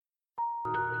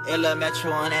Illa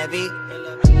Metro on that beat.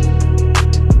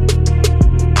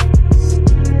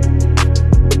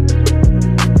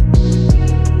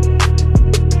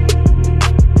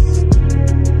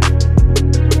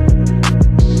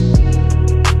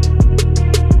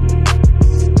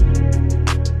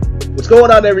 What's going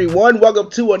on, everyone?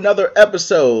 Welcome to another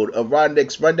episode of Ron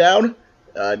Nick's Rundown.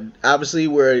 Obviously,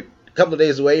 we're a couple of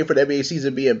days away from the NBA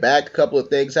season being back. A couple of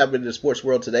things happened in the sports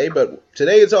world today, but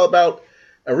today it's all about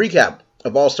a recap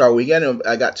of All-Star Weekend. And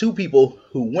I got two people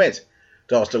who went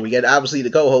to All-Star Weekend. Obviously, the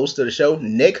co-host of the show,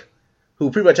 Nick, who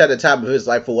pretty much had the time of his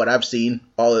life for what I've seen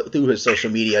all through his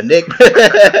social media. Nick,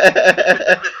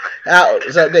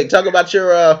 so Nick, talk about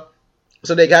your.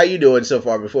 So Nick, how you doing so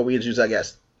far? Before we introduce our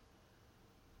guest.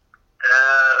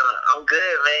 I'm good,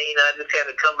 man. I just had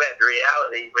to come back to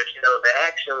reality, but the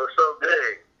action was so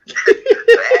good.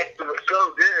 The action was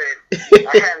so good.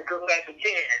 I had to come back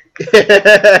again.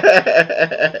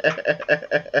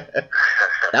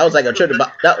 That was like a trip to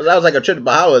that was like a trip to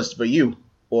Bahamas for you,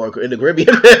 or in the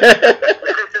Caribbean.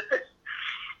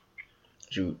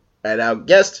 And our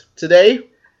guest today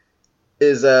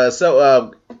is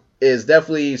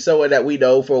definitely someone that we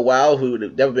know for a while, who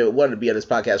never wanted to be on this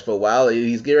podcast for a while.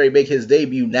 He's getting ready to make his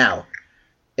debut now.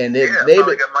 And then I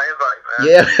David, got my invite, man.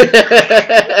 yeah.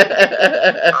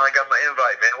 I got my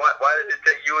invite, man. Why did it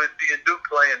take USD and Duke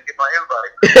playing to get my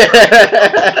invite?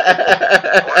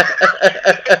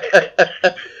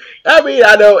 I mean,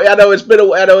 I know it's been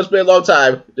a long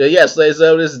time. Yes, so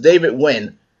this is David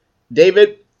Wynn.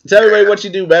 David, tell everybody what you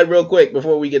do, man, real quick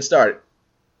before we get started.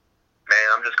 Man,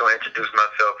 I'm just going to introduce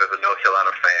myself as a North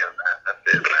Carolina fan, man. That's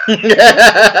it, man.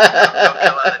 North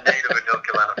Carolina native and North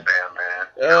Carolina fan, man.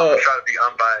 I'm going to try to be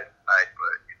unbiased tonight,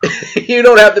 but... You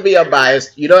don't have to be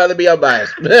unbiased. You don't have to be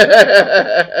unbiased. I'm going to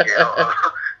be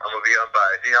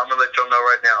unbiased. I'm going to let y'all know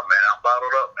right now, man. I'm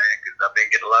bottled up, man, because I've been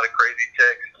getting a lot of crazy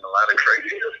texts and a lot of crazy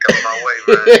stuff coming my way,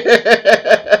 man.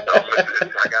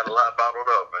 I got a lot bottled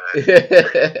up, man.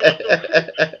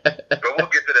 But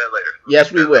we'll get to that later.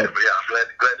 Yes, we will. But yeah, I'm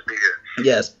glad to be here.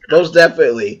 Yes, most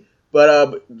definitely. But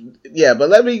but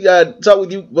let me talk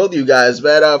with you, both of you guys.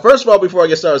 But first of all, before I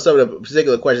get started with some of the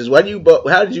particular questions, how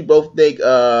did you both think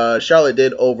Charlotte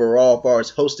did overall as far as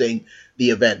hosting the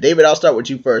event? David, I'll start with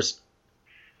you first.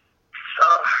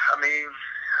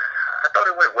 I thought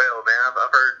it went well, man.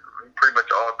 I've heard pretty much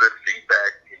all good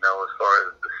feedback, as far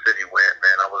as the city went,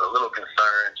 man. I was a little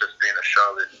concerned just being a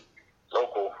Charlotte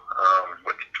local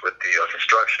with the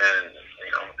construction,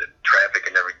 the traffic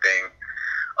and everything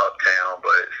uptown,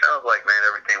 but it sounds like, man,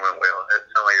 everything went well. It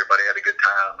sounded like everybody had a good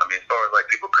time. I mean, as far as like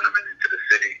people coming into the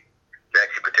city that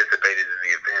actually participated in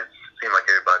the events, it seemed like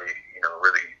everybody,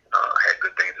 really had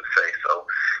good things to say. So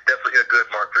definitely a good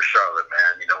mark for Charlotte,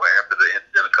 man. After the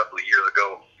incident a couple of years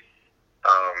ago,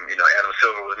 Adam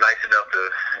Silver was nice enough to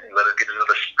let us get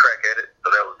another crack at it, so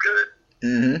that was good.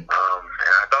 Mm-hmm. And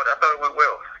I thought it went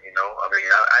well.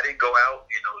 I didn't go out,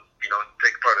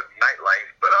 take part of nightlife,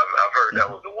 but I've heard that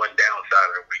was the one downside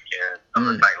of the weekend.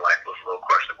 The nightlife was a little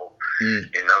questionable, but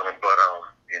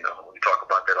we talk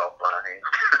about that offline.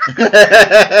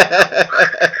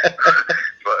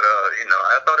 But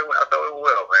I thought it went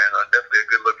well, man. Definitely a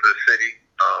good look for the city.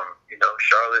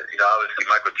 Charlotte, obviously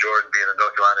Michael Jordan being a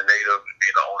North Carolina native,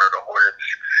 being the owner of the Hornets,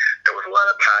 there was a lot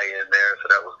of tie in there, so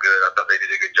that was good. I thought they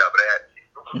did a good job of that.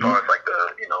 As far as like the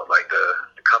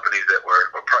companies that were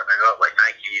partnering up, like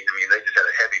Nike, they just had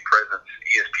a heavy presence.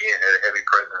 ESPN had a heavy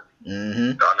presence.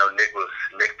 Mm-hmm. So I know Nick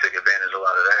took advantage of a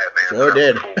lot of that, man. Sure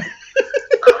did. Cool.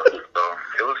 So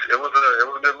it was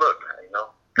a good look, man.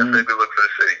 Definitely a good look for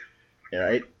the city. All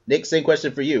right, Nick, same question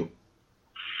for you.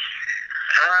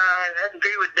 I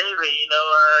agree with David.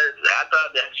 I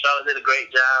thought that Charlotte did a great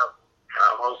job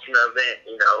hosting the event.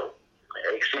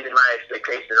 Exceeded my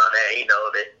expectations on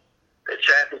that. The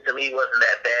traffic to me wasn't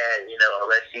that bad.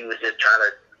 Unless you was just trying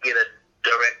to get a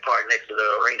direct park next to the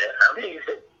arena. Other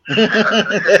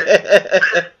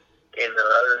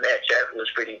than that, traffic was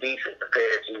pretty decent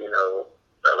compared to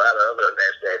a lot of other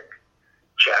events that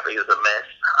traffic is a mess.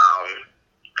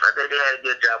 I think they had a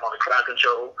good job on the crowd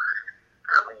control.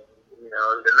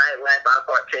 The nightlife, I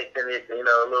partaked in it, a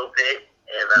little bit,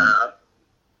 and I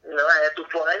had to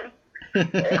play. And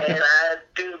I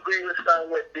do agree with some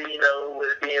with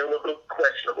with it being a little bit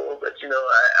questionable, but I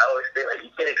always feel like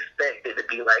you can't expect it to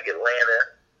be like Atlanta.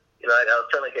 Like I was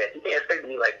telling you, you can't expect it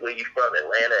to be like where you from,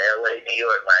 Atlanta, LA, New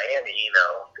York, Miami.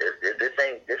 This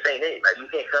ain't it. Like you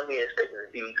can't come here expecting to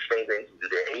do the same things you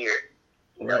do here.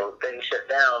 Things shut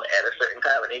down at a certain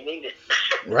time and they need it.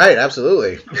 Right,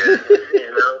 absolutely. Yeah,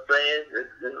 you know what I'm saying? This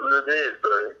is what it is. So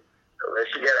unless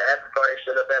you got an after party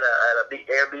set up at a big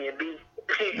Airbnb,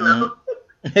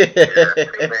 I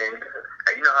mean,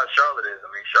 and you know how Charlotte is. I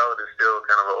mean, Charlotte is still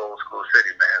kind of an old school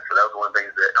city, man. So that was one of the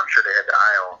things that I'm sure they had the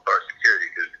eye on for security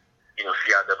because, you know,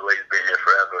 CIAA's been here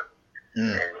forever. And,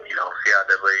 you know,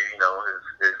 CIAA, you know,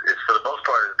 is for the most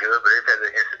part is good, but they've had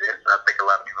their incidents. I think a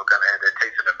lot of people kind of had that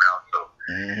taste in their mouth. So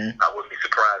I wouldn't be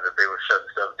surprised if they were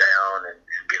shutting stuff down and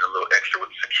being a little extra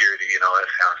with security and all that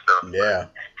kind of stuff.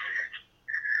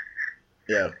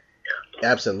 Yeah,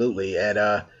 absolutely.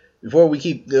 And before we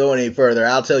keep going any further,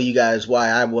 I'll tell you guys why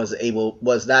I was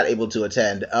not able to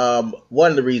attend.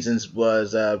 One of the reasons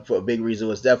was, for a big reason,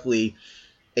 was definitely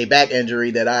a back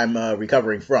injury that I'm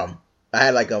recovering from. I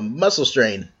had like a muscle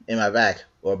strain in my back,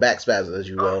 or back spasm, as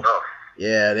you will. Oh.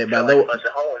 Yeah, my lower.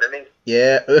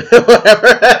 Yeah,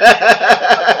 whatever.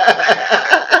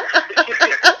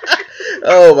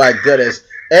 Oh my goodness.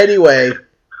 Anyway,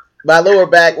 my lower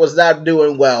back was not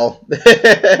doing well,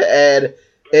 and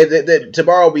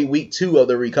tomorrow will be week 2 of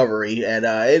the recovery, and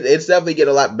it's definitely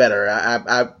getting a lot better.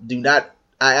 I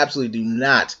absolutely do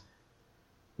not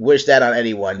wish that on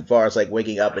anyone, as far as like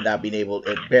waking up and not being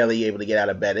barely able to get out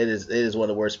of bed. It is one of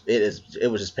the worst. It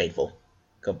was just painful,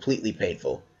 completely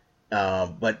painful.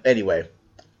 But anyway,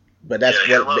 that's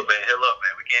Heal up, man. We can't have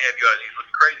you out. You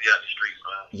looking crazy out the streets,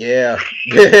 Yeah,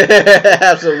 man.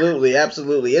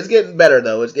 absolutely. It's getting better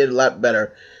though. It's getting a lot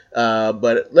better.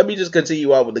 But let me just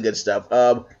continue on with the good stuff.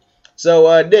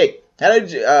 So Nick, how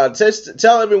did you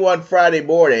tell everyone Friday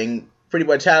morning? Pretty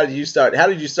much, how did you start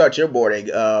your morning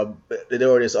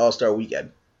during this All-Star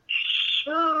weekend?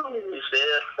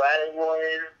 Friday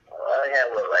morning, I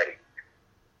had like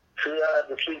 2 hours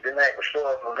of sleep the night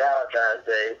before from Valentine's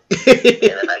Day,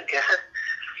 and then I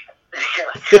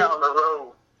got on the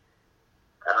road.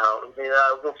 You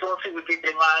know, before people get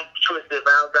their mind twisted,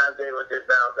 Valentine's Day was just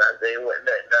Valentine's Day. It wasn't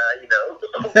that, you know,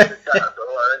 over the top. So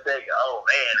I think, oh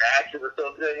man, the action was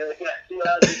so good. You only got 2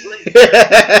 hours of sleep.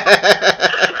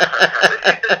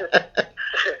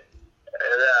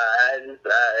 And I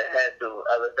had some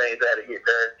other things I had to get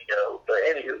done, you know. But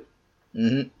anywho,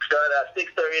 started out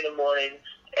 6:30 in the morning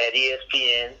at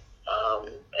ESPN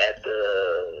at the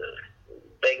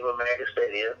Bank of America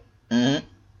Stadium.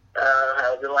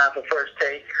 I was in line for first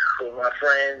take with my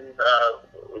friend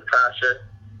Tasha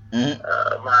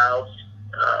Miles.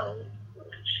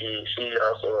 She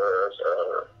also is a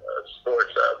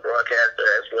sports broadcaster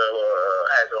as well,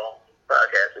 has her own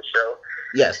podcasting show.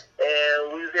 Yes.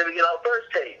 And we was able to get our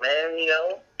first take, man. You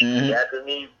know, got to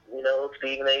meet, you know,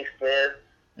 Stephen A. Smith,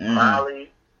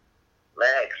 Molly,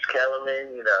 Max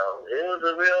Kellerman. You know, it was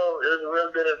a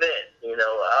real good event. You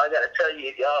know, I got to tell you,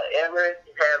 if y'all ever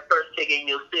have first take in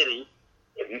your city,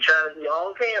 if you're trying to be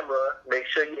on camera, make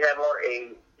sure you have on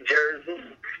a jersey.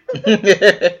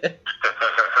 Alright,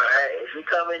 if you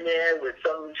come in there with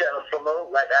something you're trying to promote,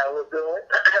 like I was doing,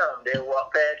 they'll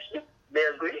walk past you,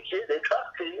 they'll greet you, they'll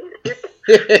talk to you.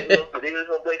 They was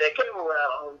gonna bring that camera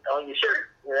around on your shirt,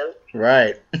 you know?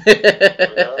 Right. You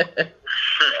know?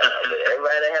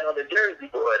 Everybody that had on the jersey,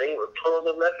 boy, they were pulling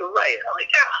them left and right. I'm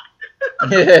like,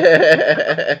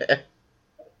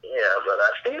 yeah, but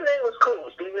Stephen A. was cool.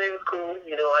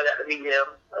 You know, I got to meet him.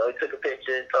 We took a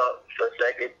picture and talked for a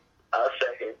second.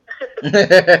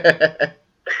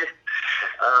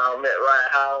 Met Ryan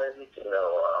Hollins, you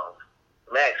know,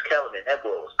 Max Kellerman. That boy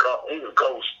was gone. He was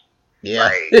ghost. Yeah.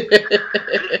 Like, I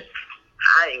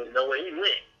didn't even know where he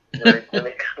went when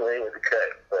they went to cut.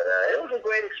 But it was a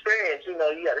great experience. You know,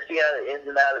 you got to see how the ins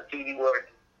and outs of TV work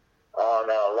on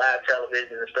live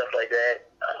television and stuff like that.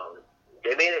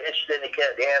 They made it interesting. They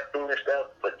had food and stuff,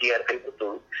 but you had to pay for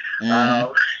food.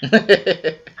 And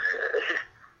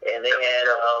they had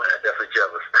definitely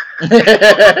jealous.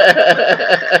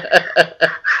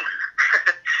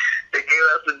 They gave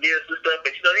us some gifts and stuff, but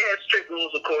you know they had strict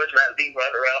rules, of course, not being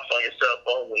running around on your cell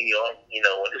phone when you're on, you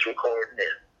know, when it's recording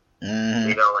it.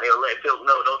 You know, and they'll let people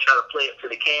know, don't try to play it to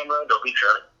the camera. Don't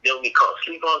be caught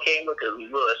sleep on camera because we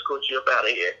will escort you up out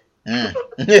of here. You know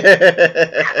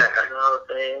what I'm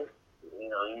saying? You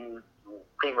know, you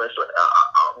pretty much a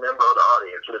member of the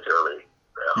audience, literally.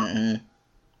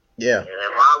 Yeah. And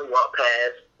then Molly walked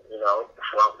past, and a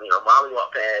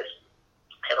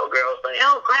girl was saying,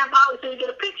 "Oh, Grandma Molly, so you get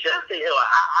a picture." I said,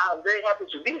 I'm very happy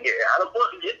to be here. I don't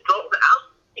want to just go to the house.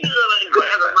 You know, like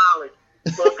Grandma Molly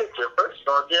for a picture. First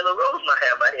of all, Jalen Rose might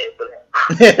have my head for that.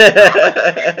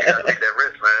 You gotta take that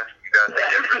risk, man. You gotta take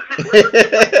that risk.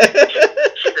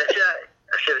 Shoot that shot.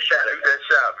 I should have shot that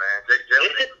shot, man. Jake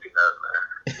Jalen does, man.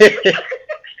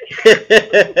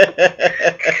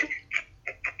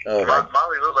 Oh,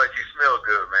 Molly looked like she smelled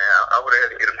good, man. I would have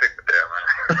had to get a picture there, man.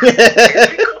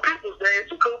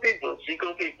 She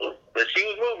cool people. But she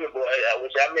was moving, boy.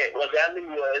 What I knew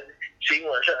was she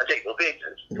wasn't trying to take no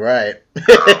pictures. Right. But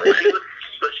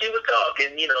she was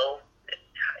talking,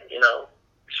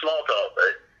 small talk.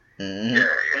 But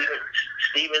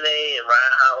Stephen A. and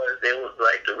Ryan Howard, they was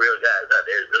like the real guys out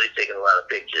there, really taking a lot of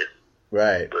pictures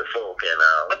Right. with folk, and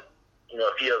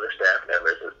a few other staff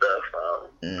members and stuff.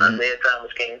 Isaiah Thomas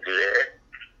came through there.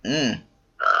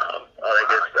 All that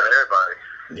good stuff.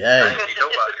 Everybody. Yeah.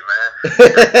 Nobody, man.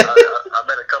 I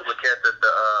met a couple of cats at the.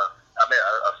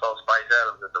 I saw Spice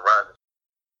Adams at the Rising.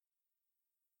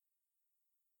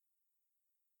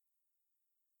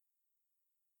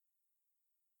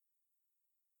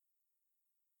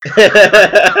 Listen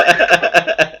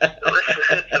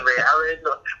to me.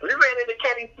 We ran into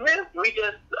Kenny Smith.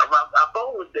 Our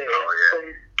phone was there. Oh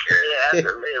yeah. We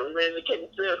ran into Kenny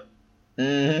Smith.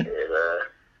 And,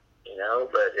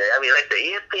 but I mean, like the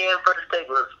ESPN first tape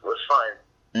was fun,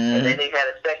 and then they had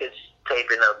a second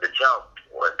taping of The Jump.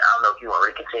 I don't know if you want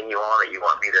me to continue on or you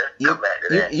want me to come back to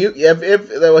that.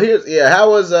 How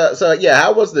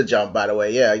was The Jump, by the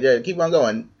way? Yeah, keep on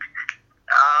going.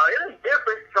 It was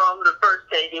different from the first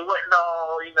tape. It wasn't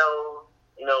all,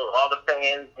 all the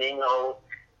fans, the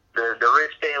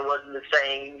wristband wasn't the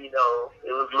same, it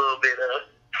was a little bit of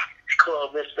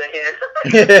club wristband.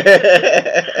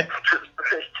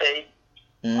 First tape.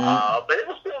 But it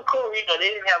was still cool, they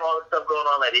didn't have all the stuff going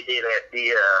on like they did at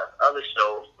the other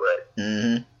shows, but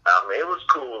it was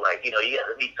cool. Like, you got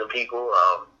to meet some people.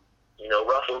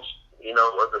 Ruffles,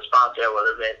 was a sponsor at one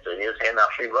event, so they was handing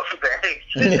out free Ruffle bags.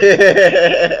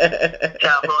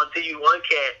 Top on to you, one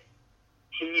cat,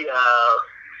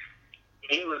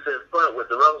 he was in front with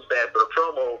the Ruffles bag for the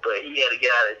promo, but he had to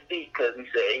get out of his seat because he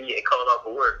said he had called off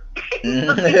of work. So he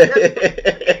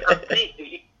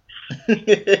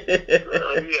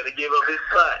had to give up his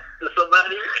spot to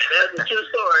somebody. That's a true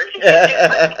story.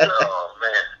 Oh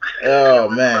man.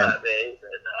 Spot, man. He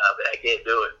said, nah, man, I can't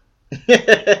do it.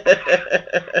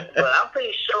 But I'm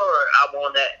pretty sure I'm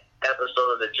on that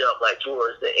episode of The Jump, like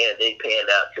towards the end, they panned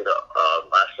out to the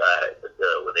my side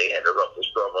when they had the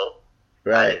Ruffles promo.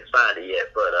 Right. I didn't find it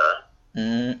yet, but I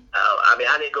mean,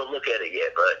 I didn't go look at it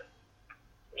yet, but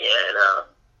yeah,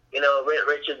 and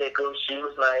Richard Nichols, she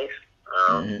was nice.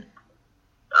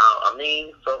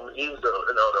 He was the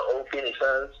old Phoenix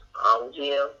Suns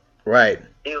GM. Right.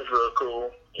 He was real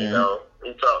cool. We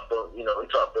talked for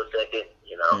a second.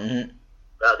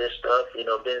 About this stuff.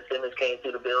 Ben Simmons came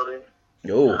through the building.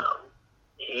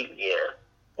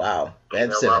 Wow,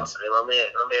 Ben Simmons. My man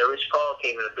Rich Paul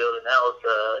came in the building. That was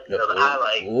the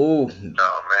highlight. Ooh. Oh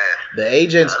man. The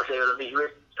agents. I was able to meet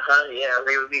Rich. I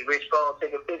was able to meet Rich Paul and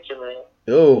take a picture, man.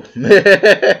 Ooh. You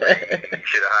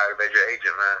should have hired a major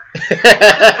agent, man.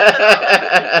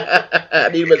 I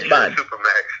need him as mine.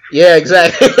 Supermax. Yeah,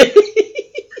 exactly.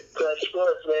 Clutch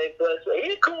Sports, man.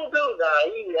 He's a cool dude, nah.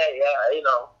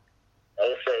 Like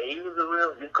I say, he was a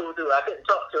real cool dude. I couldn't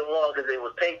talk to him long because it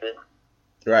was taping.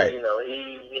 Right. He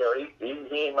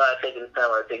didn't mind taking his time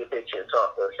to take a picture and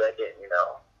talk for a second,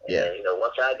 Yeah. And,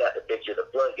 once I got the picture, the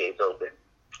floodgates open.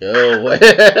 Oh.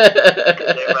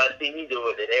 Because everybody see me do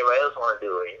it, and everybody else want to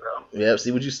do it, Yep,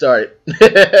 see what you started. And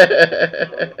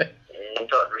we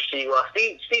talked to Rasheed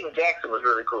Wallace. Steven Jackson was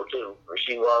really cool, too.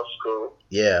 Rasheed Wallace was cool.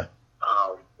 Yeah.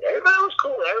 Everybody was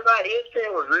cool. Everybody,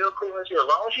 ESPN was real cool and shit. As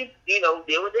long as you,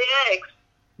 deal with the eggs.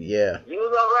 Yeah. You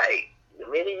was all right. The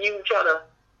minute you try to,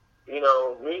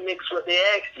 remix what they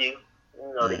asked you,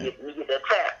 you get that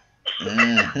tap. Get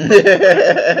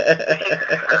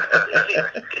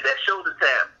that shoulder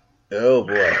tap. Oh,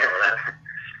 boy. I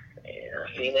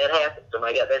seen that happen.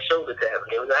 Somebody got that shoulder tap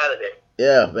and they was out of there.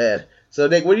 Yeah, man. So,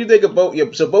 Nick, what do you think of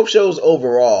both shows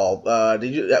overall?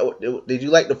 Did you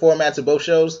like the formats of both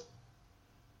shows?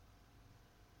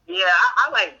 Yeah, I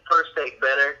like First Take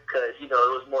better because, it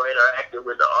was more interactive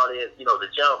with the audience. The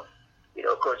Jump,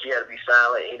 of course, you had to be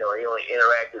silent. You only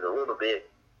interacted a little bit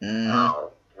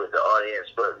with the audience,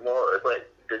 but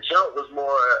the Jump was more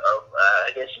of,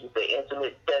 I guess you could say,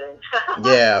 intimate settings.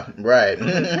 Yeah, right.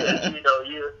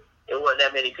 It wasn't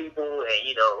that many people, and,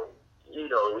 he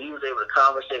was able to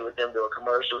conversate with them doing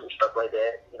commercials and stuff like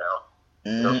that,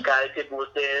 Scottie Pippen was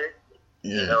there,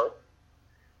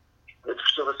 with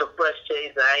some fresh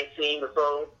shades that I ain't seen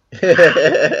before. I was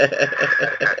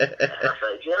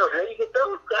like, where you get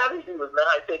those, Scottie? He was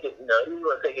not taking, he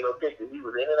wasn't taking no pictures. He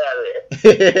was in and out of there.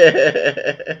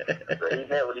 So he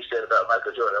meant what he said about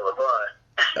Michael Jordan and LeBron.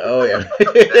 Oh, yeah.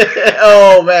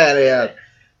 Oh, man, yeah.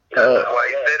 That's why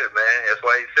he said it, man. That's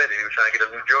why he said it. He was trying to get a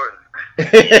new Jordan.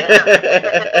 He's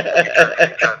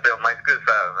trying to sell Mike's good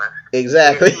side, man.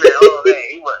 Exactly.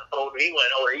 He went older. He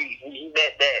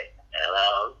meant that. And,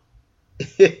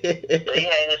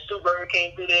 And then Stu Bird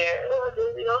came through there.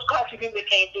 You know, quite a few people that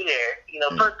came through there. You know,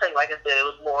 first thing, like I said, it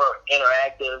was more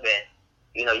interactive and,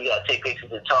 you know, you got to take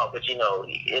pictures and talk, but, you know,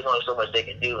 there's only so much they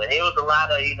can do. And it was a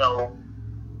lot of, you know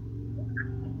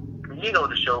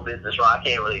the show business, right? I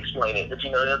can't really explain it, but,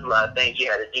 you know, there's a lot of things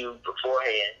you had to do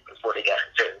beforehand before they got to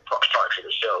certain parts of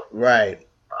the show. Right.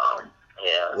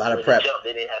 Yeah. A lot of prep.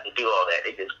 They didn't have to do all that.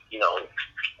 They just, you know,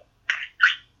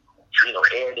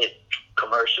 aired it,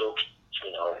 commercial,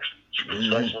 you know,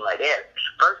 something like that.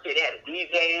 First, they had a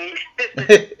DJ. They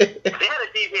had a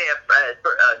DJ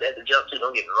at the jump too.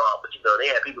 Don't get me wrong, but you know, they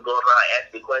had people going around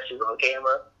asking questions on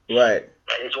camera. Right.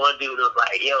 And this one dude was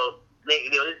like, "Yo,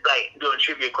 it's like doing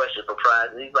trivia questions for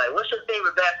prizes." He's like, "What's your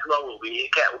favorite basketball movie?" He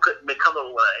couldn't come up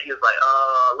with one. He was like,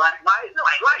 Like Mike."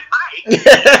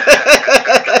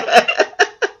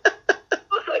 I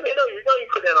was like, "Man, no, you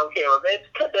put that on camera, man.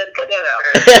 Cut that out."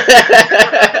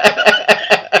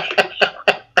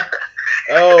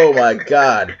 Oh my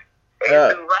God!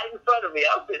 Right in front of me,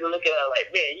 I was sitting looking at it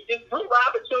like, "Man, you just blew my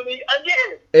opportunity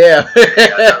again." Yeah.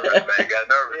 Got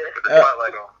nervous. Put the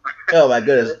spotlight on. Oh my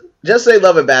goodness! Just say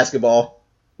 "Loving Basketball."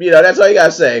 You know, that's all you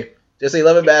gotta say. Just say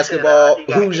 "Loving Basketball."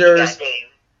 Hoosiers.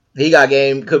 He got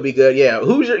game. Could be good. Yeah.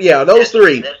 Hoosier. Yeah. Those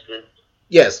three.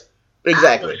 Yes.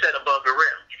 Exactly. I set above the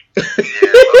rim. Yeah,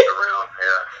 above the rim.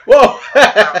 Yeah.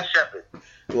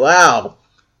 Whoa. Wow.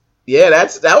 Yeah,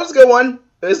 that was a good one.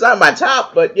 It's not my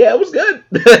top, but yeah, it was good.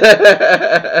 That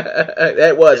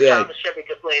was, yeah. Thomas Shepard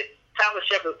could play. Thomas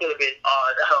Shepard could have been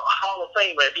Hall of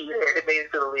Famer if he had made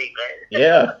it to the league, man.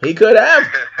 Yeah, he could have.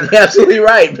 You're absolutely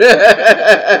right.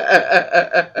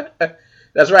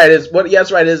 That's right.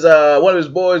 That's right. His one of his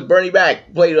boys, Bernie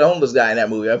Mac, played a homeless guy in that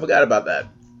movie. I forgot about that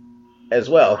as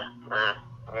well. Yeah.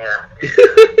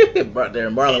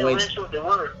 Marlon Wayans.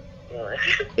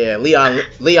 Yeah,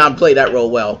 Leon played that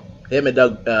role well. Him and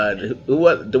Doug, who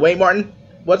was Dwayne Martin?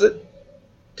 Was it?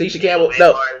 Tisha Campbell?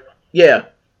 No. Martin. Yeah,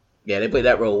 they played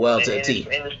that role well to a T.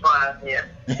 In his prime, yeah.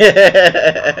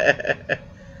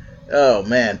 Oh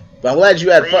man, but I'm glad you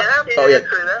had fun. That's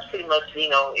pretty much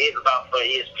it about for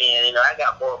ESPN. You know, I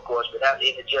got more, of course, but that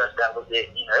was it.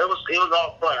 You know, it was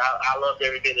all fun. I loved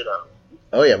every bit of it.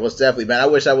 Oh yeah, most definitely, man. I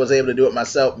wish I was able to do it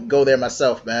myself, go there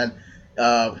myself, man.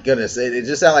 Goodness, it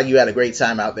just sounded like you had a great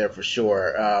time out there for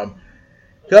sure.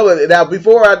 Now,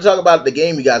 before I talk about the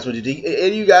game you guys went to, did any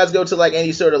of you guys go to like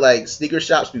any sort of like sneaker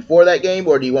shops before that game,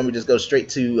 or do you want me to just go straight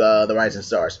to the Rising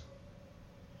Stars?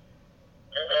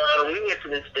 We went to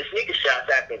the sneaker shops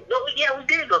after. No, yeah, we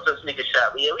did go to the sneaker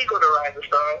shop. Yeah, we go to Rising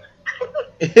Stars.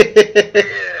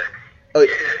 Oh,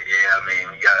 yeah. I mean,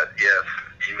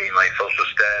 you mean like Social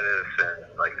Status and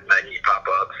like the Nike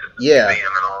pop-ups and museum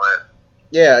and all that.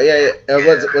 Yeah.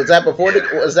 Was that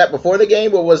before the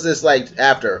game, or was this like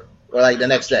after? Or like the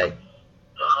next day?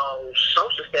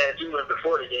 Social Status, you went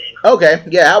before the game. Okay,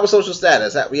 yeah. How was Social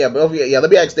Status? Let me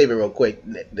ask David real quick.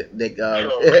 Nick, David. David.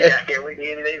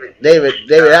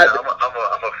 I'm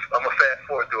a fast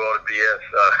forward through all the BS.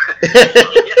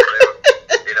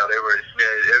 They were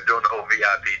doing the whole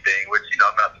VIP thing, which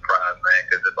I'm not surprised, man,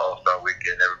 because it's All-Star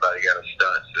Weekend. Everybody got a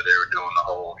stunt, so they were doing the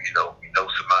whole,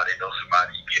 somebody, you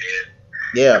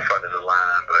get in front of the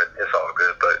line, but it's all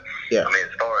good. But yeah. I mean,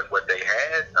 as far as what they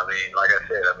had, I mean, like I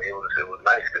said, I mean, it was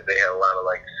nice because they had a lot of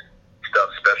like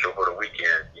stuff special for the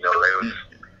weekend.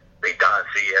 Don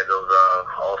C had those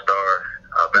All-Star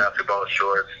basketball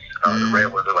shorts. The red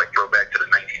ones are like throwback to the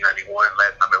 1991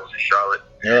 last time it was in Charlotte.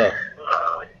 Yeah.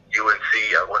 UNC,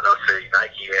 I want to say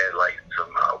Nike had like some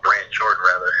brand Jordan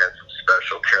rather had some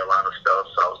special Carolina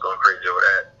stuff, so I was going crazy over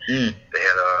that. They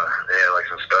had like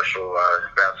some special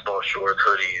basketball shorts,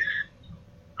 hoodies.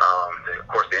 Of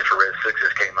course, the infrared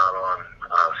sixes came out on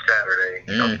Saturday.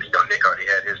 Nick already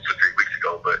had his 2-3 weeks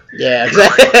ago, but yeah,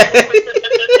 exactly.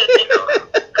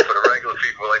 For the regular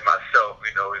people like myself, we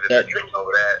didn't know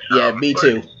that. Yeah, me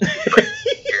too. But,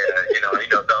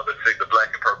 the other six, the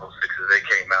black and purple sixes, they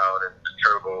came out, and the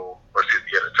turbo,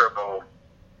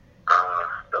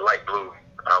 the light blue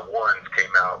ones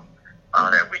came out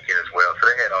that weekend as well. So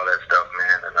they had all that stuff,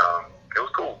 man, and it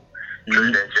was cool.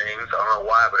 Trinidad James, I don't know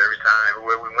why, but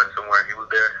everywhere we went somewhere, he was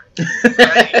there.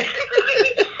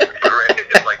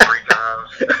 Just like 3 times.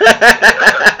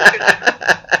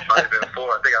 Might have been 4.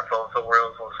 I think I saw him somewhere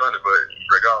else on Sunday, but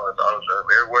regardless,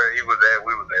 everywhere he was at,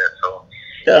 we was there. So,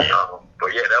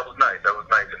 but yeah, that was nice.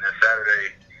 And then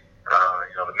Saturday,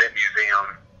 the Mint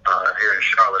Museum here in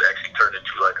Charlotte actually turned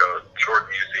into like a Jordan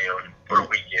museum for the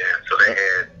weekend. So they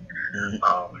had,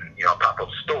 a pop-up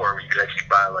store where you could actually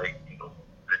buy like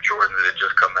the Jordans that had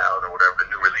just come out or whatever, the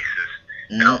new releases.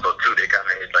 And also too, they kind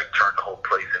of like turned the whole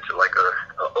place into like a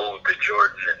ode to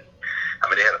Jordan. And I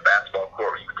mean, they had a basketball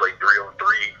court where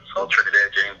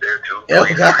Oh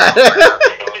God.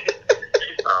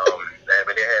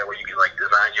 But they had where you can like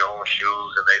design your own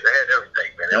shoes, and they had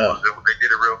everything, man. They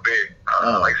did it real big.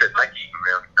 Like I said, Nike,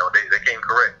 man, they came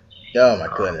correct. Oh my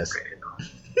goodness.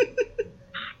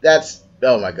 That's,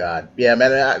 oh my God. Yeah,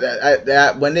 man.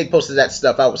 I when Nick posted that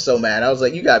stuff, I was so mad. I was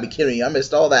like, you gotta be kidding me. I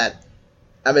missed all that.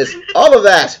 I missed all of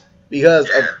that because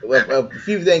of a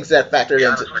few things that factored into. To be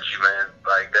honest with you, man,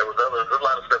 like there's a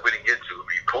lot of stuff we didn't get to. I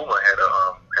mean, Puma had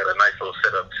a nice little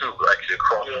setup too, actually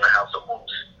across from the House of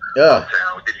Hoops. Yeah.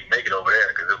 We didn't make it over there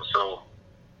because it was so.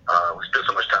 We spent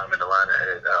so much time in the line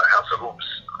at House of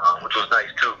Hoops, which was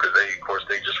nice too, because of course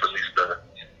they just released the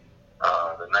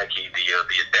Nike the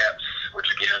Adapts,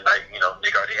 which again, like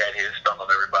Nick already had his stung on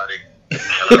everybody. Nick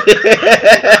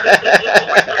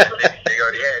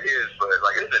already had his, but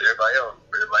like I said, everybody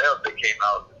else they came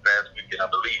out this past weekend, I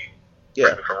believe.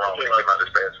 Yeah. Correct me if I'm wrong, they came out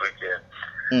this past weekend.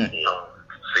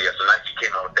 So Nike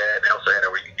came out with that. They also had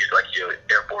where you can get like your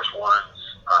Air Force Ones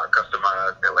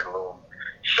customized. They had like a little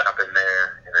shop in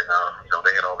there, and then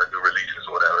they had all the new releases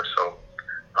or whatever. So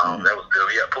that was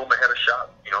good. Yeah, Puma had a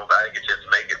shop. But I didn't get a chance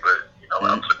to make it, but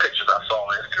the pictures I saw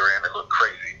on Instagram, it looked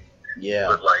crazy.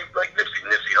 Yeah. It looked like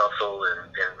Nipsey Hussle and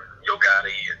Yo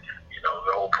Gotti and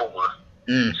the whole Puma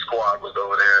squad was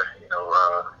over there.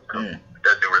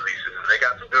 That new releases, and they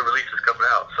got some good releases coming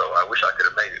out. So I wish I could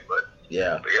have made it, but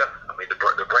yeah, I mean the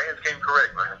brands came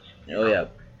correct, man. Oh yeah.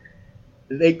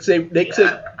 Nick said. I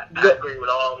agree with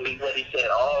all what he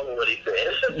said. All of what he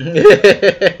said.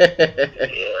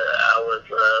 Yeah, I was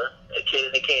a kid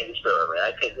in a candy store, man.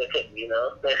 I couldn't,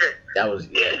 That was I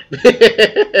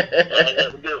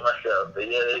never do it myself, but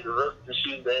yeah, they looked the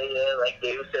shoes there, like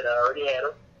David said, I already had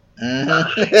them.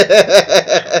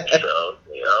 So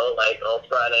like on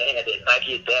Friday, I had the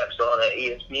Nike Adapts on at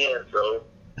ESPN. So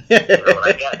when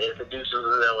I got the introducers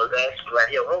and I was asking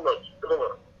like, yo, hold up,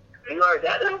 you already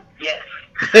got them? Yes.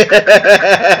 Yeah,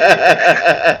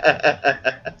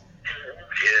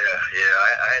 I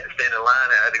had to stand in line.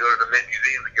 I had to go to the Mint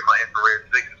Museum to get my infrared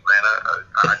sixes, man.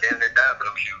 I damn near died for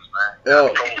them shoes, man.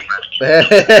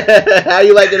 How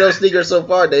you liking those sneakers so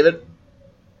far, David?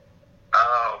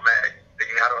 Oh man,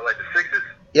 how do I like the sixes?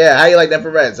 Yeah, how you like the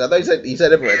infrareds? I thought you said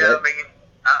infrared. Yeah, right?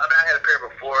 I had a pair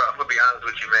before. I'm gonna be honest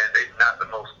with you, man. They're not the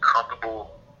most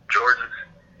comfortable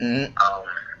Jordans.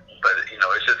 But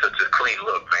it's just such a clean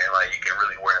look, man. Like you can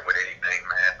really wear them with anything,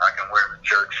 man. I can wear them in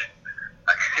church.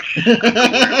 I can wear them,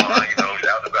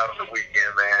 out and about on the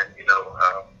weekend, man.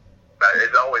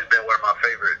 It's always been one of my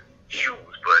favorite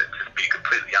shoes. But to be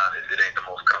completely honest, it ain't the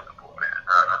most comfortable, man.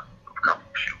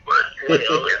 Comfortable shoe, but it's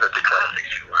such a classic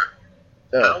shoe, man.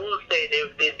 I will say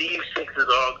these sixes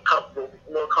are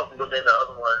more comfortable than the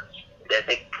other ones that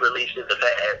they released in the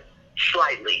past.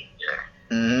 Slightly. Yeah.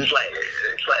 Slightly.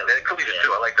 They're clean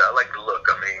too. I like the look.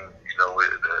 I mean, the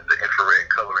infrared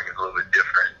coloring is a little bit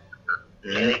different.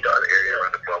 Any dark area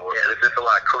around the bubble. Yeah. It's just a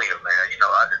lot cleaner, man.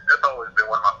 That's always been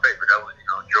one of my favorites. That was,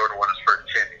 Jordan won his first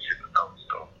championship in those.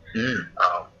 So,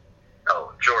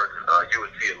 Jordan,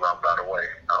 UNC alum, by the way.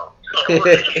 Won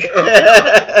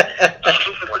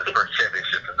his first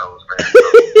championship in those, man. So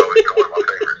it's always been one of my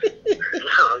favorites.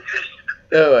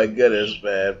 Oh my goodness,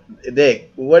 man.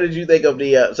 Nick, what did you think of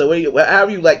the? How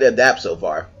have you liked the Adapt so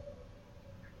far?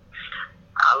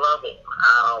 I love it.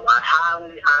 I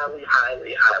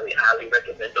highly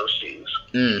recommend those shoes.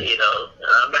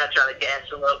 I'm not trying to gas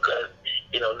them up because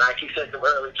Nike sent them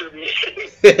early to me.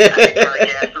 I'm trying to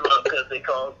gas them up because they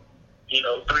cost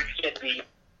 $350.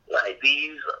 Like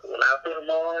these, when I put them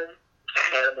on, I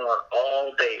had them on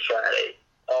all day Friday,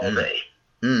 all day.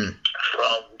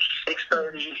 From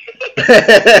 6:30 to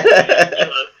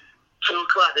 2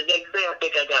 o'clock the next day. I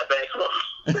think I got back home.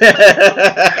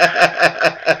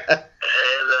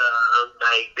 And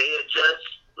they adjust.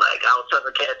 Like I was telling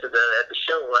the cats at the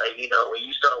show, like when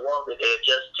you start walking, they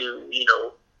adjust to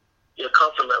your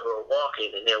comfort level of walking,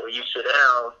 and then when you sit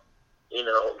down, they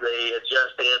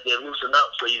adjust. They loosen up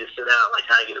for you to sit down, like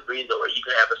how you get a breather, or you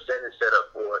can have a setting set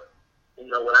up for it. When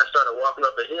I started walking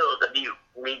up the hill,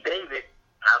 meet David.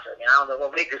 I was like, I don't know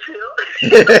what make this hill.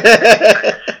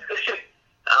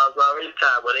 I was already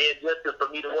tired, but they adjusted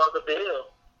for me to walk up the hill.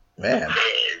 Man.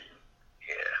 And,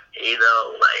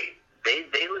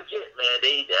 they legit, man.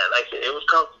 They like I said, it was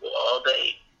comfortable all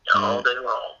day long.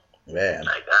 Man.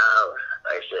 Like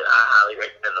I said, I highly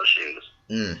recommend those shoes.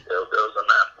 Those are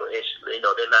not for issues. They're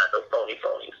not no phonies.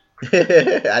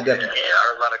 I definitely. Yeah, I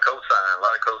heard a lot of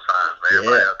cosigns, man.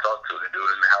 Everybody I talked to, the dude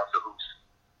in the House of Hoops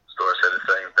store said the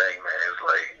same thing, man. It's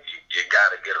like you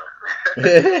gotta get them.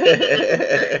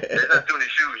 There's not too many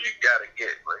shoes you gotta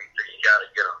get, but you gotta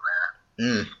get them, man.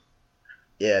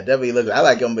 Yeah, it definitely looks. I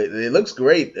like them. It looks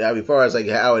great. I mean, as far as like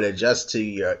how it adjusts to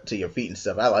your feet and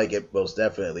stuff, I like it most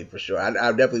definitely for sure. I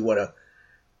definitely want to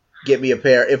get me a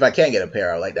pair if I can get a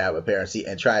pair. I'd like to have a pair and see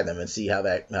and try them and see how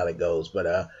that goes. But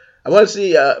I want to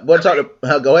see. Want to talk to?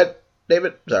 Go ahead,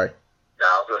 David. Sorry. No,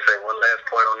 I was gonna say one last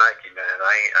point on Nike, man.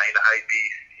 I ain't a hype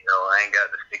beast. You know, I ain't got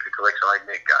the sneaker collection like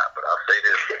Nick got, but I'll say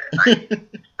this,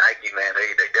 man. Nike, man, they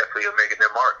definitely are making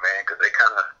their mark, man, because they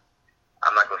kind of,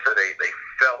 I'm not gonna say they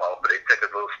fell off, but they took a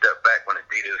little step back when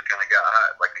Adidas kind of got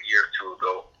hot like a year or two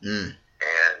ago,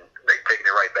 and they've taken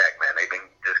it right back, man. They've been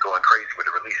just going crazy with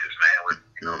the releases, man. With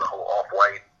the whole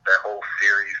Off-White, that whole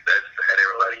series, that's had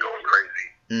everybody going crazy.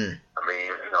 I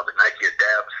mean, the Nike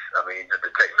Adapts. I mean, the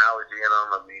technology in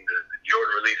them. I mean, the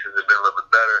Jordan releases have been a little bit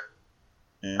better.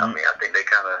 I mean, I think they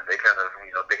kind of taking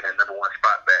that number one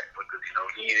spot back because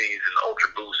Yeezys and Ultra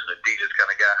Boost and Adidas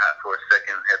kind of got hot for a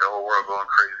second, had the whole world going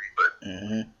crazy. But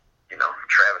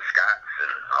Travis Scott's and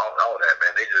all that,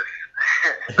 man, they just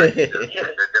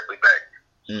they're definitely back.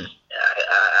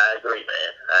 I agree,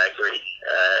 man. I agree.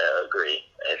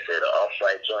 I said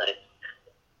Off-White joint.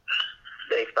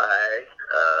 They fired.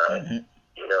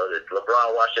 The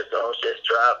LeBron Washington just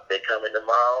dropped. They coming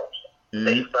tomorrow.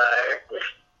 They fired.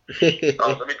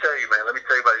 Let me tell you, man. Let me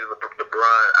tell you about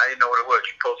LeBron. I didn't know what it was.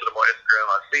 You posted him on Instagram.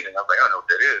 I seen it. I was like, I don't know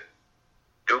what that is.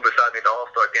 Dude beside me at the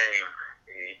All-Star game,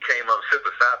 he came up, sit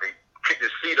beside me, kicked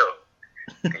his feet up.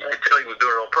 And you could tell he was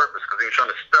doing it on purpose because he was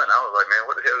trying to stunt. I was like, man,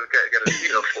 what the hell this guy got his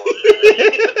feet up for?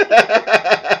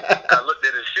 I looked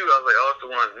at his shoe. I was like, oh, it's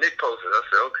the one Nick posted. I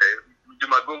said, okay,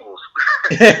 do my Googles.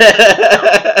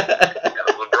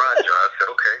 LeBron John. I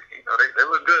said, okay, they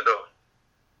look good though.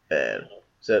 Man.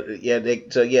 So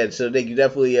they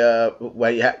definitely.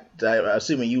 I'm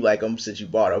assuming you like them since you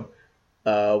bought them.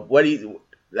 What do you?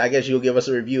 I guess you'll give us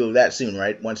a review of that soon,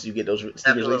 right? Once you get those sneakers.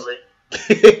 Absolutely.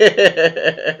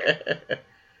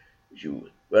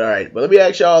 But all right, but let me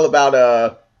ask y'all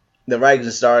about the Rising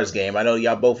Stars game. I know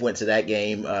y'all both went to that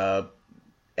game,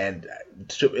 and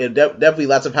definitely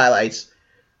lots of highlights,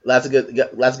 lots of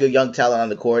good young talent on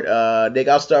the court. Nick,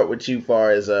 I'll start with you. Far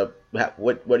as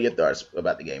what are your thoughts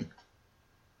about the game?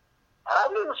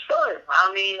 It was fun.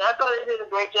 I mean, I thought they did a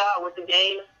great job with the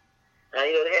game.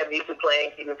 They had music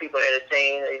playing, keeping people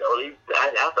entertained. I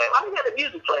was like, why do you got the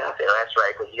music playing? I said, oh, that's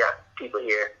right, because you got people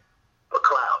here for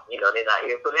clout. They're not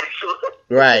here for the actual.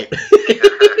 Right.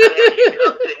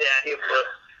 They're not here for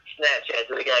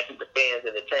Snapchat, so they got to keep the fans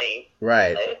entertained.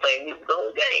 Right. They playing music the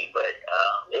whole game, but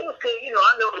it was good.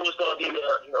 I know it was going to be,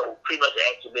 pretty much an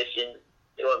exhibition.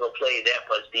 They weren't going to play that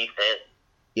much defense.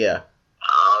 Yeah.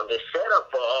 The setup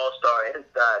for All-Star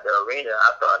inside the arena,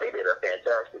 I thought they did a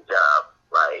fantastic job.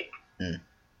 Like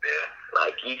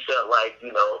he felt like,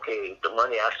 okay, the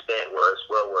money I spent was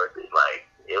well worth it. Like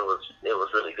it was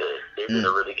really good. They did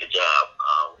a really good job.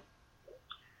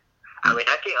 I mean,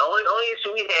 I can't. Only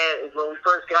issue we had is when we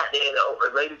first got there,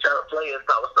 the lady trying to play us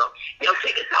talking something. Yo,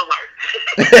 tickets don't work.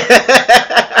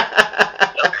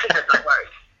 Yo, tickets don't work.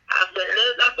 I said,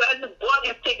 I just bought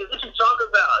these tickets. What you talking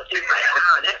about? She's like,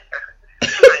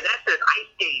 that's an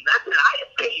ice game. That's an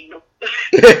ice game.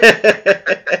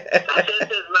 I said,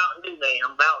 this is Mountain Dew, man.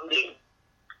 I'm Mountain Dew.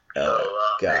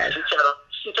 Oh, God.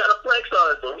 She tried to flex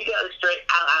on us, but we got it straight.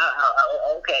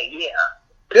 Okay, yeah.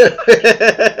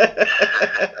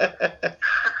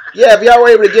 Yeah, if y'all were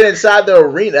able to get inside the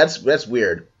arena, that's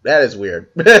weird. That is weird.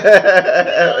 I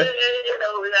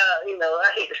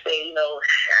hate to say,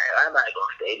 I'm not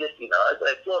gonna say this. It's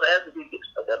like Florida has to be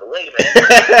the other way, man.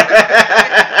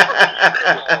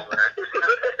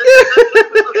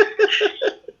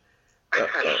 Oh,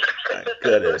 my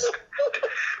goodness,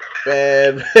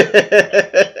 man.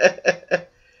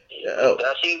 Oh.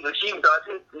 She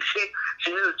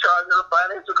was charging the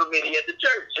financial committee at the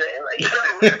church, man.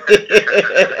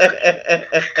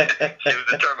 She was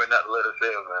determined not to let us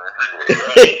in, man.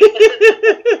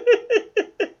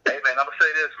 Hey, man, I'm gonna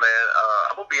say this, man.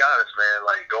 I'm gonna be honest, man.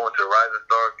 Like going to Rising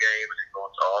Stars games and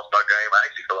going to All-Star game, I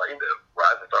actually feel like the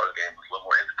Rising Stars game was a little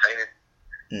more entertaining.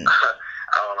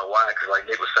 I don't know why, because like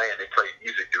Nick was saying, they played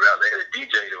music throughout. They had a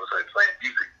DJ that was like playing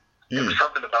music. There was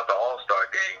something about the All-Star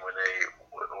game when they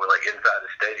were like inside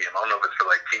the stadium. I don't know if it's for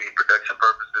like TV production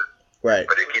purposes, right?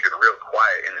 But they keep it real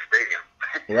quiet in the stadium.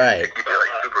 Right. They keep it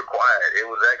like super quiet. It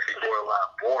was actually more a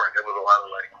lot boring. There was a lot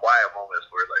of like quiet moments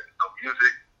where like no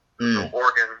music, no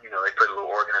organ. They played a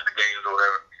little organ at the games or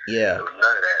whatever. Yeah. There was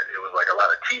none of that. It was like a lot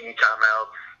of TV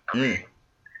timeouts. I mean,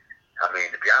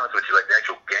 to be honest with you, like the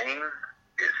actual game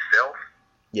itself.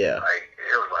 Yeah. Like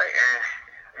it was like,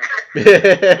 it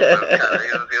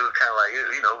was kind of like,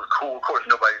 it was cool. Of course,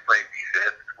 nobody's playing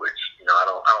defense, which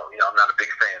I'm not a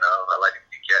big fan of. I like to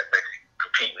see cats actually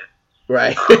competing.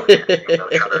 Right.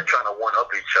 Trying to one up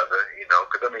each other,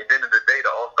 because I mean, at the end of the day, the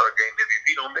All-Star game MVP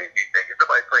don't mean anything. If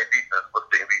nobody's playing defense, what's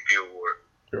the MVP award?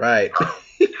 Right.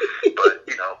 But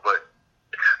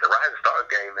the Rising Stars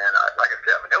game, man, like I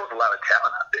said, I mean, there was a lot of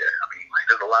talent out there. I mean, like,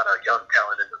 there's a lot of young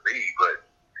talent in the league, but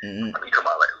I mean, you talking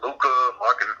about like Luka,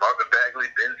 Marvin Bagley,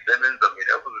 Ben Simmons. I mean,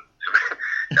 that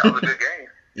was a good game.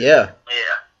 Yeah.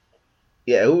 Yeah.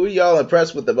 Yeah, who were y'all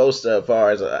impressed with the most as far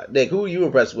as Nick? Who were you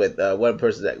impressed with? One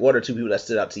or two people that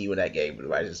stood out to you in that game with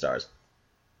the Rising Stars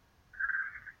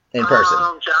in person?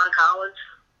 John Collins.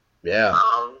 Yeah.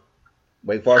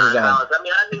 Wake Forest is on. Collins. I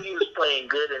mean, I knew he was playing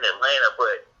good in Atlanta,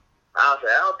 but I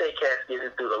don't think Cass gives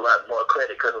him a lot more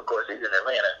credit because, of course, he's in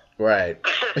Atlanta. Right.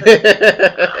 and then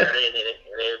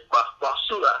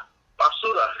Basuda.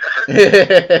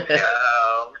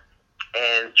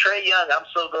 And Trae Young, I'm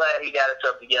so glad he got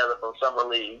himself together from Summer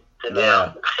League to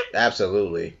now.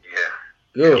 Absolutely.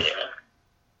 Yeah. Oof.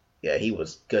 Yeah, he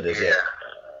was good as it.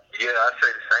 Yeah, I'd say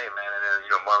the same, man. And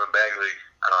then, Marvin Bagley,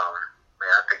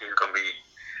 man, I think he's gonna be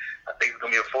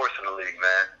a force in the league,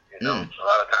 man. A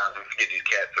lot of times we forget these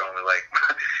cats are only like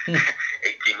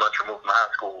 18 months removed from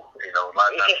high school. A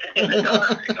lot of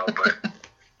times, but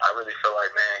I really feel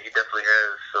like, man, he definitely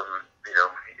has some.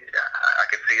 I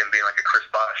can see him being like a Chris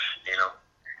Bosh,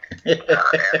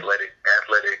 athletic,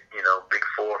 big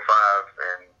 4 or 5,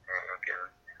 and can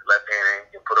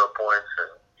left-handed, can put up points,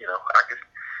 and I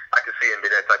can see him be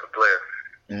that type of player.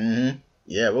 Mm-hmm.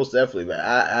 Yeah, most definitely, man.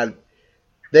 I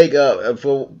think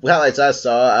for highlights I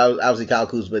saw, obviously Kyle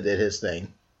Kuzma did his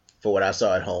thing. For what I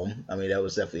saw at home, I mean that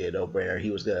was definitely a no-brainer. He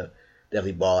was gonna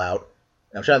definitely ball out.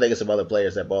 I'm trying to think of some other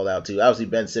players that balled out too. Obviously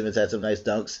Ben Simmons had some nice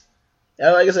dunks.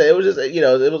 And like I said, it was just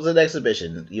it was an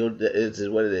exhibition. It's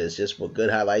what it is, just for good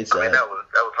highlights. I mean that was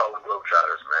Harlem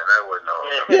Globetrotters, man. That wasn't no.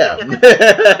 Yeah.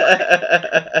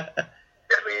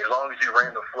 I mean, as long as you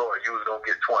ran the floor, you was gonna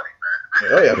get 20, man.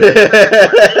 Oh yeah.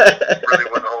 Really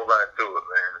wasn't a whole lot to it,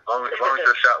 man. As long as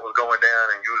your shot was going down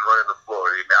and you was running the floor,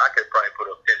 I could probably put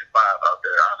up 10 and 5 out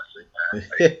there, honestly, man.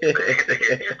 They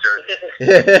get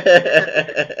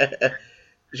yours.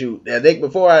 Shoot, now Nick.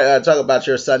 Before I talk about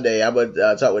your Sunday, I'm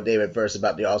gonna talk with David first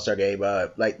about the All-Star game.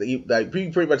 We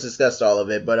pretty much discussed all of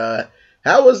it, but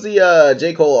how was the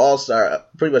J. Cole All-Star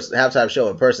pretty much halftime show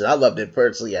in person? I loved it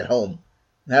personally at home.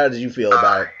 How did you feel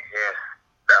about it? Yeah,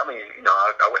 I mean,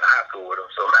 I went to high school with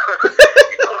him, so I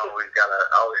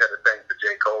always had a thing for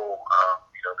J. Cole,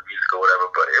 the music or whatever.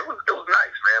 But it was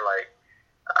nice, man. Like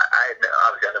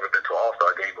obviously I've never been to an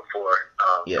All-Star game before,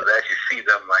 so to actually see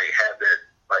them have that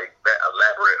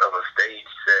elaborate of a stage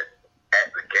set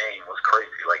at the game was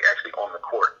crazy. Like actually on the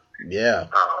court. Yeah.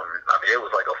 I mean, it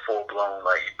was like a full blown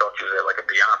you thought you was at like a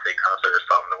Beyonce concert or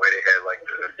something. The way they had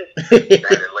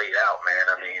had it laid out, man.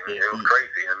 I mean, it was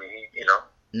crazy. I mean, he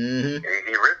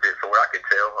ripped it from what I could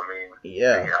tell. I mean,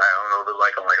 I don't know if it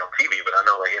was on TV, but I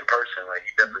know in person,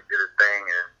 he definitely did his thing,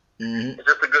 and it's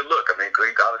just a good look. I mean,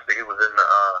 obviously he was in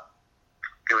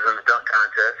the dunk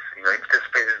contest. He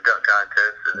participated in the dunk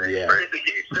contest, and then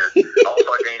the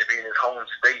All-Star game to be in his home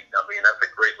state. I mean, that's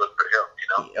a great look for him.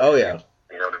 Oh yeah.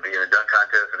 To be in a dunk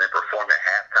contest and then perform at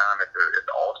halftime at the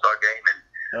All-Star game. And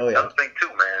another thing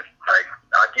too, man,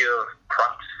 I give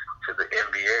props to the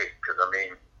NBA because I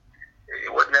mean,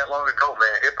 it wasn't that long ago,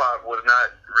 man. Hip hop was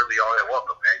not really all that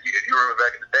welcome, man. If you remember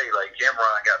back in the day,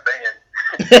 Cameron got banned.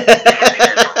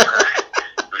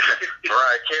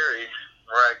 Mariah Carey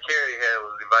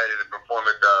was invited to perform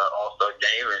at the All-Star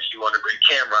game, and she wanted to bring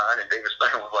Cameron, and David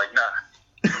Stern was like, nah.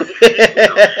 So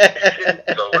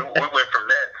we went from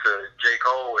that to J.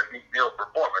 Cole and Meek Mill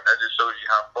performing. That just shows you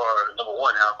how far, number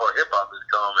one, how far hip hop has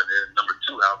come, and then number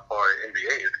two, how far the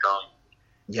NBA has come.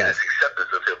 Yeah, its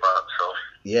acceptance of hip hop. So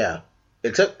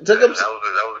it took him. That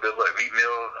was a good look. Meek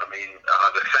Mill. I mean,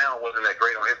 the sound wasn't that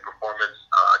great on his performance.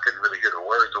 I couldn't really hear the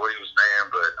words of what he was saying,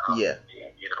 but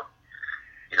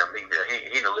Meek Mill, he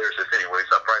ain't a lyricist anyway,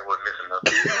 so I probably wasn't missing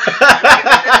nothing.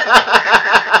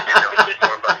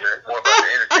 More about the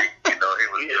energy. He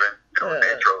was doing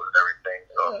intros and everything.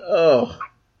 So.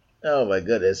 Oh my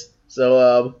goodness.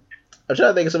 So I'm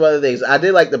trying to think of some other things. I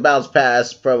did like the bounce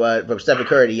pass from Stephen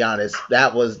Curry to Giannis.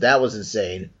 That was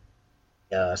insane.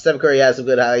 Stephen Curry had some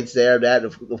good highlights there. That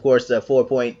of course the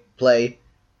 4-point play,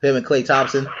 him and Klay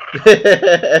Thompson.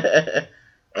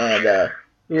 And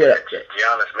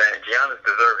Giannis, man, Giannis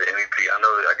deserved the MVP. I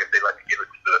know. I guess they like to give it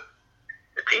to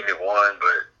the team that won,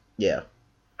 but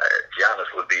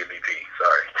Giannis was the MVP.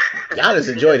 Sorry. Giannis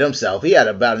enjoyed himself. He had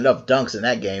about enough dunks in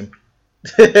that game.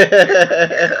 I mean,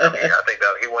 I think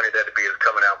that he wanted that to be his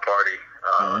coming out party.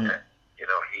 He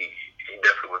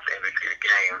definitely was the MVP of the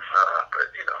game.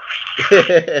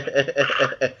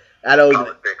 But I know.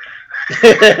 Politics.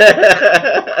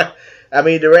 I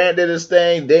mean, Durant did his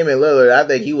thing. Damian Lillard, I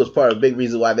think he was part of the big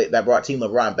reason why that brought Team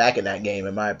LeBron back in that game,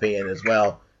 in my opinion, as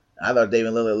well. I thought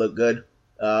Damian Lillard looked good.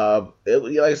 Like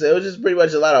I said, it was just pretty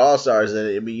much a lot of all-stars in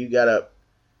it. I mean,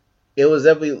 it was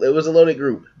a loaded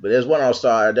group, but there's one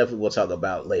all-star I definitely will talk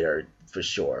about later for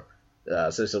sure.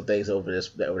 So there's some things over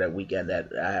that weekend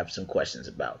that I have some questions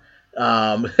about.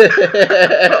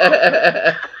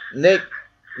 Nick,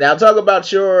 now talk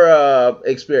about your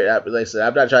experience. Like I said,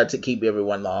 I'm not trying to keep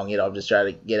everyone long. I'm just trying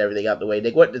to get everything out the way.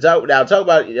 Nick, talk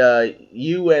about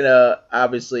you and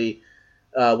obviously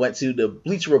went to the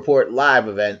Bleacher Report live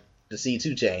event to see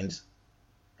 2 Chainz,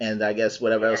 and I guess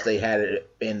whatever else they had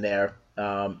in there.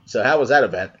 So how was that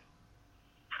event?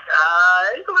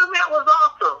 It was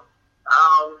awesome.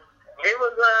 It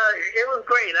was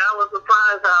great. I was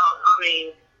surprised how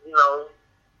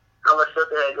much stuff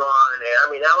they had going on in there. I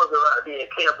mean, that was about to be a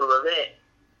canceled event,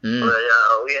 but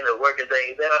we ended up working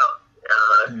things out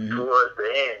towards the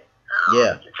end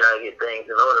to try to get things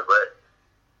in order. But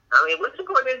I mean, Bleacher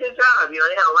Report did a good job. They had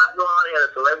a lot going on. They had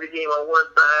a celebrity game on one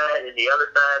side, and the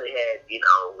other side they had,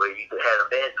 where you could have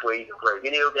events where you can play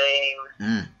video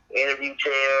games, interview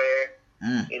chair.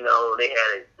 They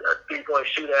had a 3-point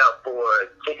shootout for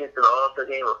tickets to the All-Star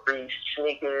game with free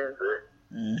sneakers.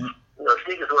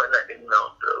 Sneakers wasn't nothing, to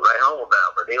write home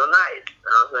about, but they were nice. You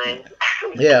know what I'm saying?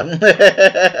 Yeah.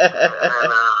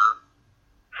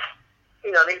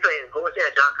 And, they played horse. They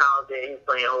had John Collins there. He was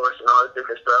playing horse and all this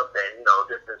different stuff. And,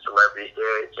 different celebrities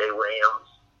there. Jay Williams.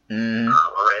 I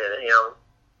ran into him.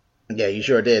 Yeah, you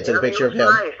sure did. Took a picture of him.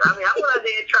 Nice. I mean, I went out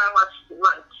there and tried my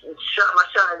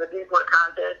shot in the 3-point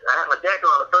contest. I had my jacket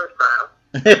on the first time.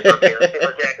 Okay, let's take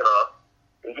my jacket off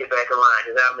and get back in line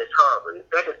because I missed horribly. The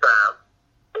second time,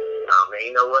 oh man,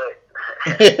 you know what?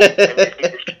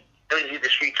 Let me use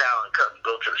the street towel and cut and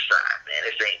go to the side, man.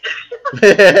 This ain't for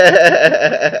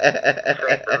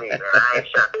me, man. I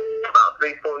ain't shot in about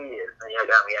 3-4 years, man. Y'all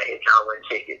got me out here trying to win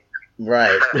tickets.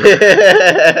 Right.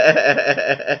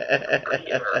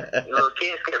 Little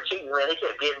kids kept cheating, man. They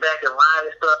kept getting back in line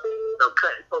and stuff,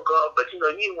 cutting folk off. But you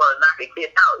want to knock a kid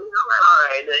out. Like, all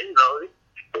right, then,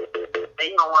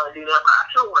 you don't want to do that. I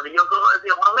sure want to. Go and be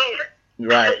my man.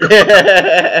 Right. Man,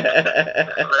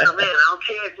 I don't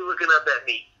care if you're looking up at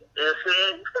me. You know what I'm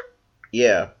saying?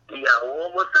 Yeah. You got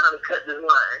one more time to cut this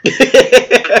line.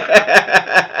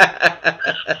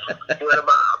 Swear to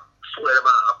Bob.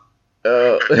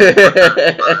 Oh. But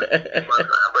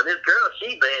this girl,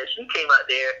 she came out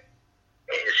there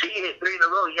and she hit 3 in a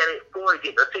row. You had to hit 4 to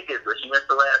get the tickets, but she missed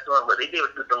the last one. But they gave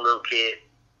it to some little kid,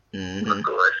 of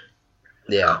course.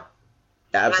 Yeah.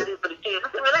 Absolutely. For the kids. I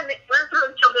said, man, that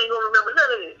little chunk ain't gonna remember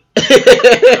none of this.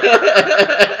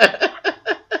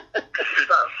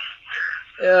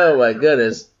 Oh my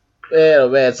goodness. Oh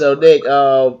man. So Nick,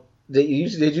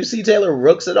 did you see Taylor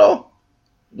Rooks at all?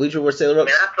 Bleacher Report Taylor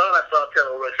Rooks? Man, I thought I saw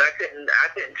Taylor Rooks. I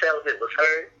couldn't tell if it was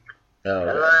her.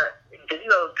 Oh. Because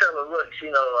Taylor Rooks, I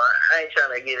ain't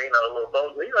trying to get a little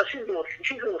bold, but she's a little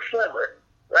slimmer,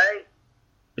 right?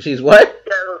 She's what?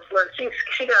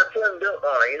 She got a slim built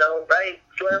on her, right?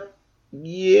 Slim.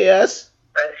 Yes.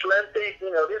 And slim thick.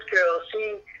 This girl,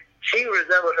 she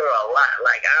resembled her a lot.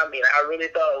 Like, I mean, I really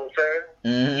thought it was her.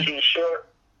 Mm-hmm. She's short.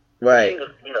 Right.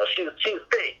 She was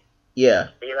thick. Yeah.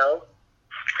 And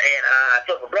I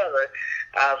told my brother,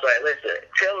 I was like, listen,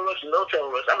 Taylor Rooks, no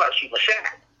Taylor Rooks, I'm about to shoot my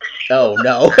shot. Oh,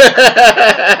 no.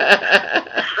 I'm about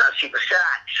to shoot my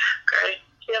shot. Okay?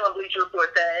 She had a Bleacher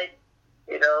Report tag,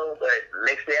 but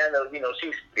next day I know,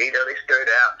 she's, they stirred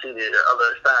her out to the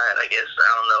other side, I guess. I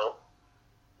don't know,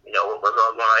 what was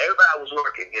all going on. Everybody was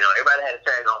working, everybody had a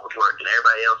tag on was working.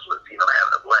 Everybody else was,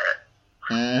 having a blast.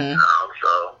 Mm-hmm.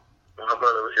 So my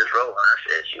brother was just rolling. I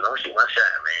said, shoot my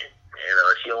shot, man.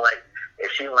 If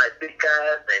she don't like big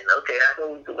guys, then okay, I can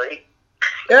lose the weight.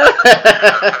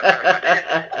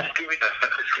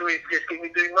 just give me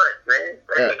 3 months, man.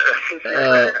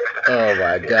 Oh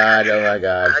my God. I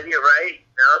get right.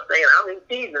 I'm saying? I'm in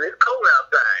season. It's cold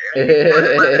outside.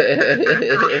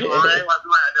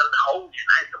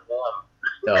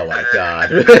 Oh my God.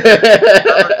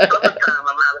 Summertime,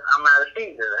 I'm out of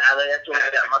season. That's when I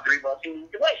got my 3 months season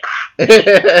to wait. They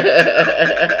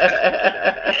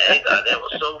thought that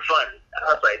was so funny. I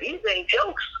was like, these ain't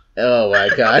jokes. Oh my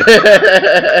God.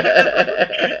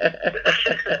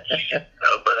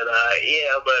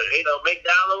 But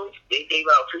McDonald's, they gave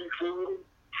out free food,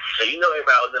 so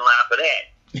everybody was in line for that.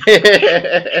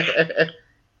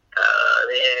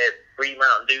 They had free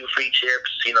Mountain Dew, free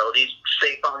chips. These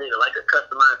State Farm did like a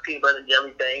customized peanut butter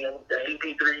jelly thing, the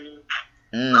CP3,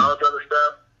 all this other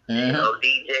stuff.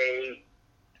 DJ,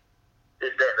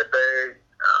 this, that, and the third.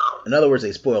 In other words,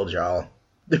 they spoiled y'all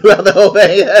throughout the whole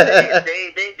thing.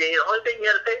 The only thing you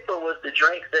had to pay for was the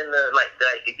drinks and the like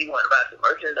if you want to buy some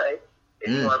merchandise,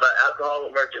 if you want to buy alcohol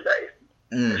and merchandise,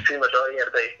 that's pretty much all you had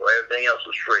to pay for. Everything else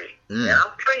was free. And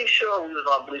I'm pretty sure we was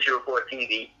on Bleacher Report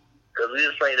TV because we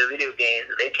was playing the video games.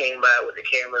 They came by with the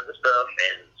cameras and stuff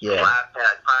and live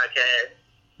podcast,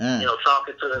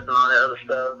 talking to us and all that other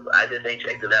stuff. I just ain't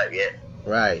checked it out yet.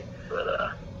 Right.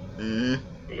 But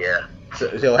yeah.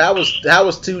 So how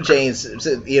was 2 Chainz?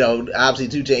 You know, obviously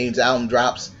 2 Chainz album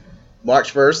drops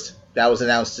March 1st. That was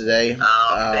announced today.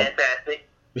 Fantastic.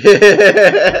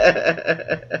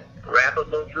 Rapper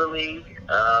books released.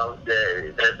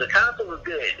 The concert was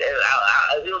good.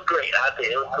 It was great. I'll tell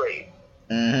you, it was great.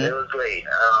 It was great.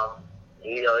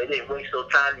 It didn't waste no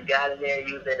time. You got in there.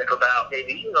 You was in there for about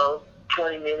maybe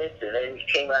 20 minutes, and then he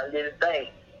came out and did his thing.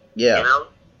 Yeah.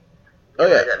 Oh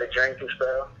yeah. Got the drinks and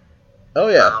stuff. Oh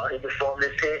yeah. He performed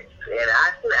his hits, and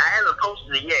I haven't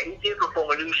posted it yet. He did perform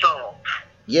a new song.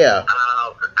 Yeah.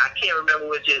 I can't remember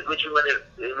what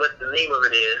the name of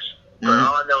it is, but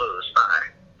all I know it was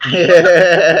fire.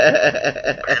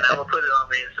 And I'm gonna put it on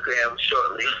my Instagram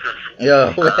shortly.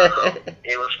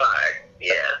 It was fire.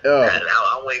 Yeah. Oh. And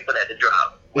I'm waiting for that to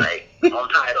drop. Like on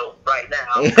Tidal right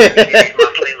now. It's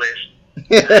my playlist.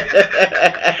 I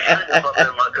just put it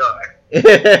in my car.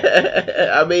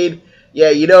 I mean,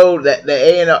 yeah, that the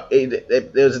A&R,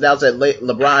 it was announced that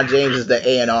LeBron James is the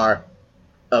A&R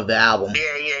of the album. Yeah.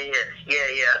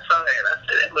 I saw that. I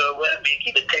said that little man,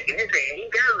 keep it taking his hand. He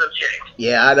got a little check.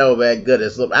 Yeah, I know, man.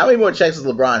 Goodness, how many more checks does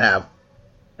LeBron have?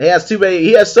 He has too many.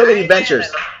 He has so many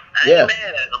ventures. I ain't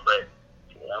mad at him, but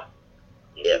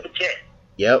he keep a check.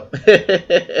 Yep.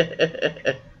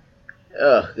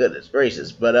 Oh, goodness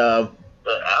gracious, but I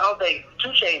don't think 2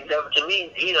 Chainz ever, to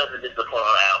me, he doesn't disappoint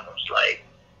on albums. Like,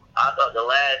 I thought the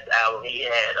last album he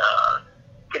had,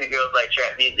 Pretty Girls Like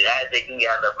Trap Music, I didn't think he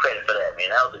got enough credit for that, man.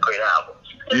 That was a great album.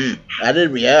 I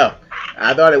did, yeah.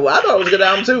 I thought it was a good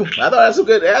album too. I thought it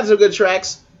had some good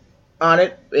tracks on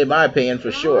it, in my opinion,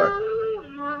 for sure. Yeah,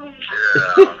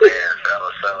 man,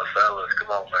 fellas, come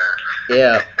on, man.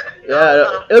 Yeah.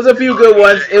 It was a few good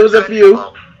ones. It was a few.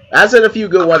 I said a few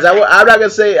good ones. I'm not gonna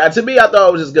say. To me, I thought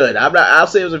it was just good. I'll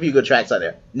say it was a few good tracks on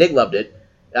there. Nick loved it.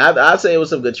 I'll say it was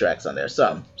some good tracks on there.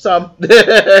 Some. I'm name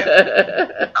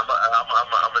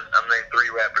 3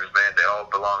 rappers, man. They all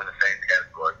belong in the same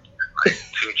category. Like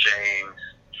 2 Chainz,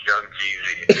 Young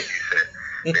Jeezy, like you said.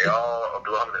 They all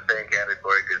belong in the same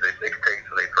category because their mixtapes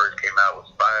when they first came out was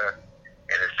fire,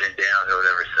 and it's been downhill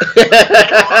ever since.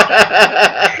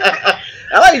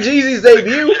 I like Jeezy's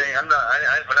debut. When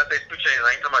I say 2 Chainz,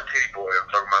 I ain't talking about Titty Boy. I'm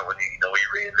talking about when he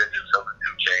reinvented himself with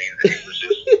 2 Chainz. And it was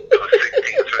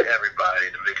 16s for everybody.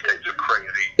 The mixtapes are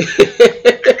crazy.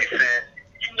 50 Cent,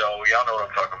 y'all know what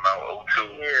I'm talking about.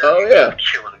 02. Oh yeah.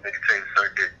 Killing the mixtape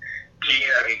circuit.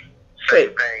 Jeezy, same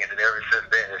thing. And then ever since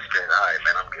then, it's been alright,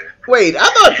 man. I'm good. Wait, I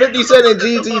thought 50 Cent and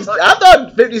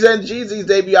Jeezy's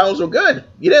debut albums were good.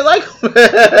 You didn't like them?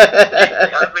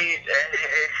 I mean.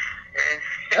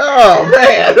 Oh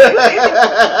man! Trapper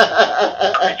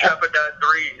Dot 3.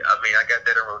 I got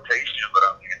that in rotation, but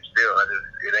still,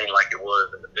 it ain't like it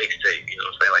was in the mixtape. You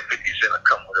know what I'm saying? Like 50 Cent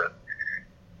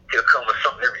he'll come with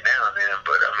something every now and then,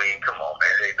 but come on, man,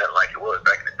 it ain't nothing like it was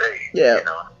back in the day. Yeah,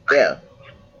 yeah.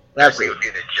 Absolutely. He was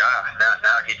getting a job. Now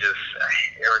he just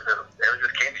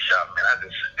everything's candy shop, man.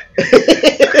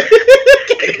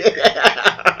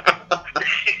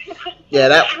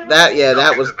 That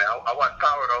was. I watched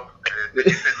Power though.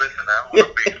 Listen, I want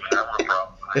to be. I want a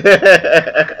problem.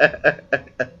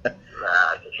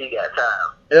 He got time.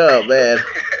 Oh man.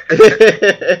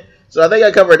 So I think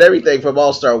I covered everything from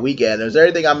All-Star Weekend. Is there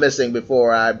anything I'm missing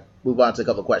before I move on to a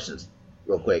couple of questions,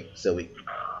 real quick, Sylvie?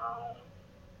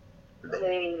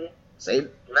 Same.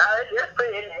 Nah, that's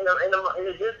pretty. In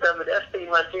the gist of it, that's pretty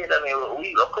much it.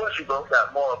 Of course, we both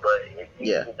got more, but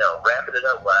wrapping it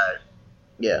up wise.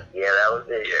 Yeah. Yeah, that was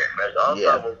it. I thought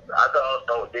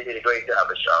All-Star they did a great job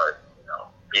at Charlotte.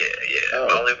 Yeah. Oh.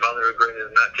 My only regret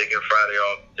is not taking Friday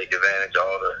off, take advantage of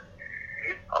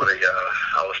all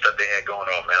the stuff they had going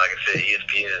on, man. Like I said,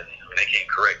 ESPN, they came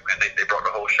correct, man. They brought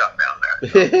the whole shop down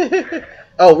there.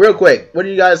 Oh, real quick, what do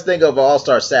you guys think of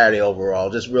All-Star Saturday overall?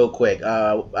 Just real quick.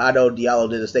 I know Diallo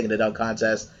did this thing in the dunk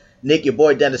contest. Nick, your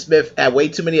boy Dennis Smith had way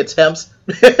too many attempts.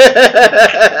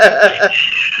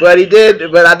 But he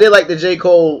did. But I did like the J.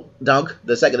 Cole dunk,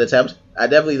 the second attempt. I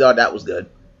definitely thought that was good.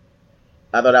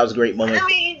 I thought that was a great moment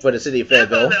for the city of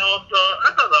Fayetteville. I thought the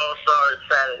All-Star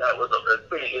Saturday night was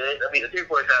pretty good. The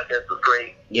 3-point contest was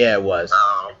great. Yeah, it was.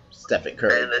 Stephen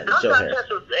Curry. And the dunk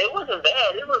contest wasn't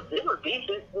bad. It was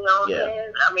decent. You know what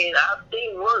I'm saying? I've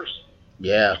seen worse.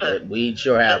 Yeah, we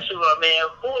sure have. That's what, man.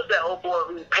 Who was that old boy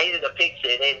who painted a picture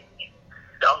and then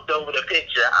dunked over the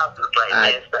picture? I was just like,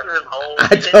 man, some of them old.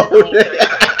 I don't.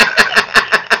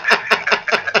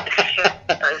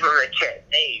 I remember that cat's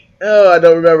name. Oh, I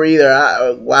don't remember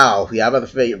either. Wow. Yeah, I'm about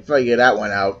to figure that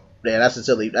one out. Yeah, that's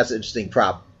an interesting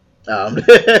prop. What do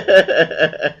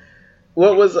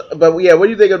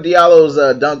you think of Diallo's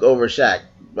dunk over Shaq?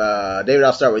 David,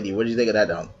 I'll start with you. What do you think of that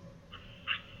dunk?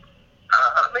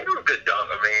 I mean, it was a good dunk.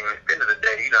 I mean, at the end of the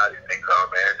day, you know how these things are,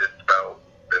 man. It's just about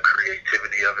the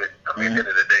creativity of it. I mean, at the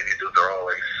end of the day, these dudes are all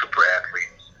like super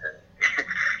athletes. And,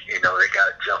 you know, they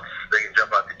got jumps. They can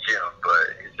jump out the gym,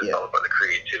 but it's just all about the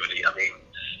creativity. I mean,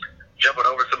 jumping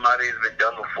over somebody has been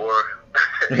done before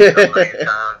a million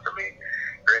times. I mean,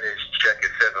 granted, Shaq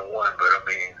is 7'1", but I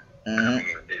mean, I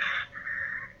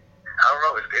don't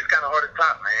know. It's kind of hard to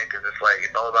top, man, because it's like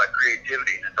it's all about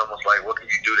creativity. And it's almost like, what can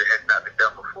you do that has not been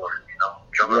done before? You know,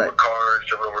 jumping over cars,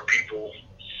 jumping over people.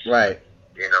 Right.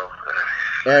 You know,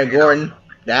 Aaron Gordon.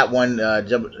 That one, I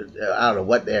don't know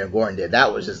what Aaron Gordon did.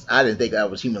 That was just, I didn't think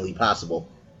that was humanly possible.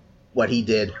 What he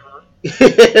did.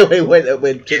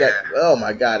 went to that. Oh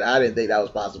my God, I didn't think that was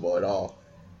possible at all.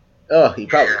 Oh, he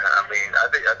probably. Yeah, I mean, I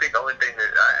think the only thing that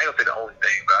I ain't gonna say the only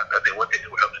thing, but I think one thing that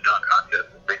would help the dunk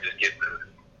contest is they just get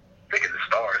the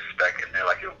stars back in there,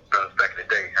 like it was back in the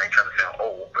day. I ain't trying to sound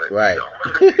old, but right.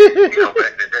 you know,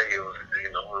 back in the day, it was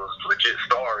legit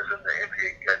stars in the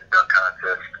NBA dunk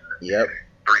contest. Yep.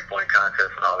 3-point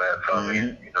contest and all that. So I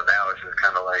mean, you know, now it's just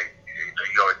kind of like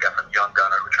you always got some young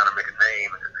gunner who trying to make a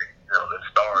name, and you know, the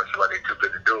stars feel like they too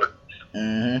good to do it.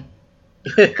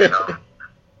 You know,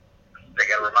 they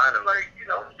got to remind them, like, you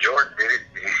know, Jordan did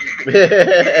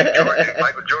it.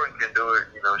 Michael Jordan can do it.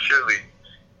 You know, surely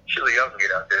y'all can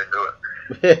get out there and do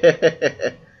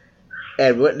it.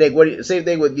 And Nick, same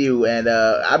thing with you. And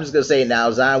I'm just gonna say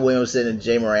now, Zion Williamson and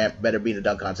Jay Morant better be in the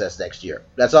dunk contest next year.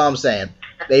 That's all I'm saying.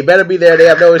 They better be there. They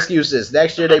have no excuses.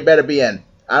 Next year they better be in.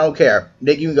 I don't care.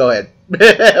 Nick, you can go ahead.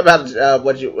 About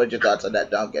what's your thoughts on that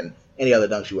dunk and any other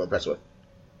dunks you were impressed with?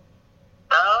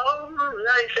 Like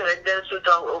I said, that Dennis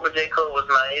dunk over J. Cole was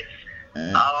nice.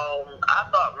 I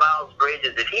thought Miles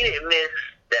Bridges, if he didn't miss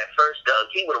that first dunk,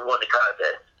 he would have won the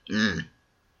contest.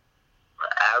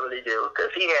 I really do,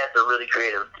 because he had some really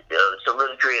creative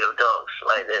dunks,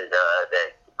 like that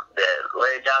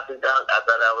Larry Johnson dunk. I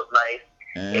thought that was nice.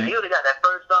 If he would have got that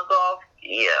first dunk off,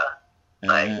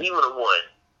 like he would have won.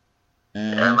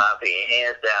 In my opinion,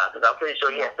 hands down, because I'm pretty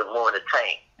sure he had some more in the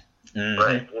tank.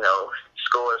 But you know,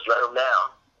 scores let him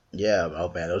down. Yeah, oh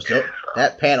man,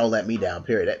 that panel let me down.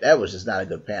 Period. That was just not a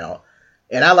good panel.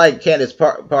 And I like Candace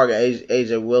Parker,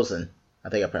 Asia Wilson. I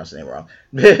think I pronounced the name wrong.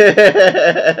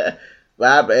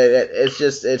 But it's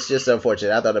just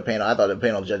unfortunate. I thought the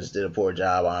panel judges did a poor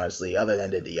job, honestly, other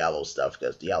than the Diallo stuff,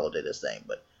 because Diallo did his thing.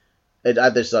 But I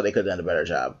just thought they could have done a better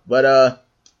job. But I'm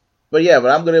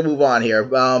going to move on here.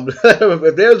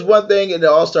 If there's one thing in the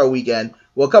All-Star weekend,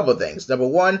 well, a couple of things. Number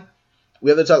one, we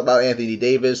have to talk about Anthony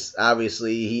Davis.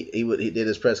 Obviously, he did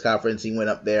his press conference. He went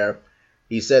up there.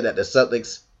 He said that the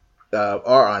Celtics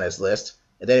are on his list.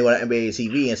 And then he went on NBA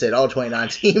TV and said all 29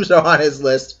 teams are on his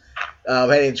list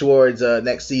heading towards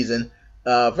next season.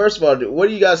 First of all, what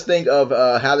do you guys think of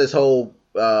how this whole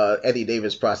Anthony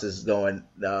Davis process is going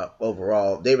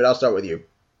overall? David, I'll start with you.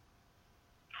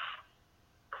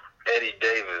 Eddie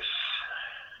Davis.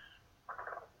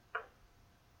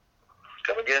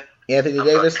 Come again? Anthony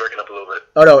Davis? Breaking up a little bit.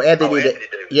 Oh, no, Anthony Davis.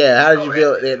 Yeah, how did you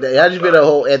feel? How did you feel the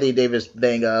whole Anthony Davis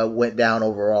thing went down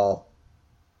overall?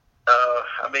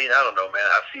 I mean, I don't know, man.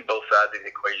 I see both sides of the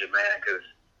equation, man, because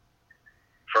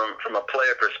from a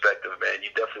player perspective, man, you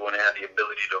definitely want to have the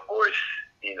ability to voice,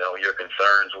 you know, your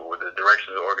concerns with the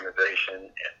direction of the organization,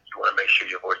 and you want to make sure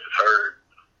your voice is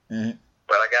heard.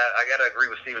 But I got to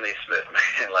agree with Stephen A. Smith,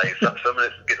 man. Like, some of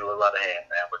this is getting a little out of hand,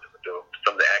 man, with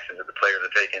some of the actions that the players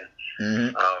are taking.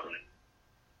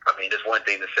 I mean, it's one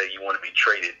thing to say you want to be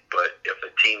traded, but if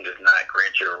a team does not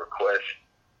grant your request,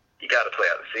 you got to play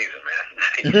out the season, man.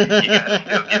 You got to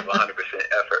still give 100%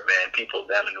 effort, man. People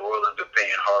down in New Orleans are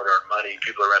paying hard-earned money.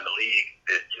 People around the league,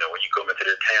 you know, when you come into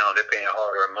their town, they're paying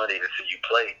hard-earned money to see you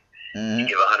play. You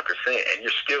give 100%, and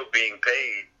you're still being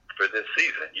paid for this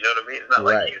season. You know what I mean? It's not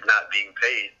like he's not being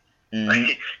paid.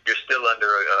 Like, you're still under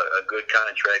a good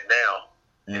contract now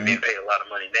and being paid a lot of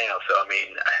money now. So, I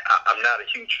mean, I'm not a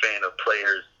huge fan of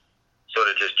players sort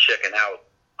of just checking out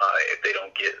if they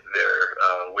don't get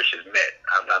their wishes met.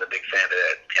 I'm not a big fan of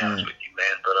that, to be honest with you,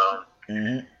 man. But,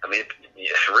 I mean,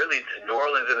 really, New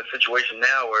Orleans is in a situation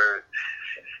now where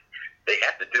they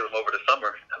have to do them over the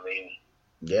summer. I mean,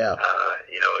 Yeah.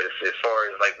 As far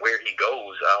as like where he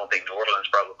goes, I don't think New Orleans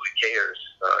probably cares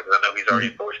because I know he's already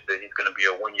enforced that he's going to be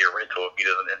a 1-year rental if he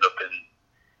doesn't end up in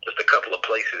just a couple of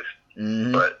places.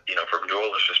 Mm-hmm. But from New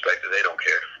Orleans' perspective, they don't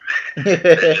care.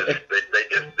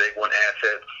 they want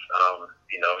assets.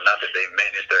 Not that they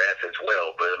manage their assets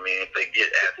well, but I mean, if they get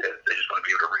assets, they just want to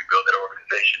be able to rebuild that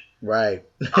organization. Right.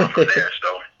 From there.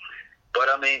 So, but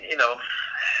I mean,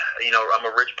 I'm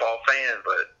a Rich Paul fan,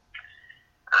 but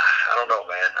I don't know,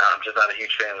 man. I'm just not a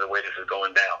huge fan of the way this is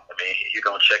going down. I mean, he's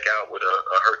going to check out with a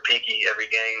hurt pinky every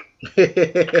game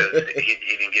because he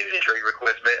didn't get his trade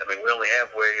request met. I mean, we're only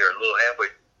halfway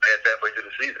through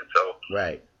the season, so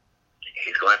right.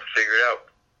 He's going to have to figure it out.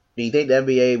 Do you think the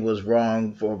NBA was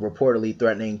wrong for reportedly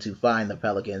threatening to fine the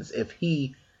Pelicans if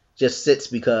he just sits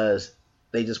because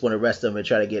they just want to rest him and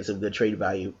try to get some good trade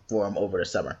value for him over the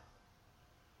summer?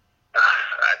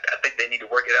 I think they need to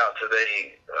work it out so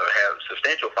they have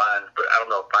substantial fines, but I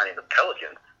don't know if finding the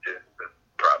Pelicans is the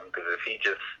problem, because if he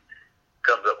just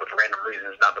comes up with random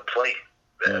reasons not to play,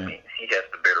 then, I mean, he has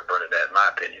to bear the brunt of that, in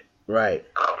my opinion. Right.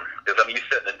 Because, I mean, he's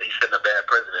setting a bad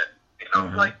precedent.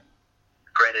 Like,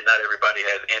 granted, not everybody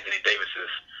has Anthony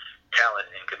Davis's talent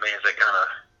and commands that kind of,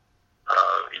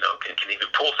 can even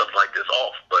pull something like this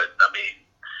off. But, I mean,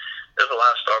 there's a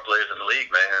lot of star players in the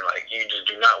league, man. Like, you just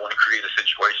do not want to create a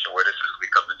situation where this has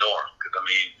become the norm. Because, I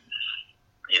mean,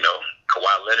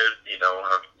 Kawhi Leonard, depending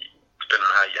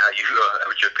on how you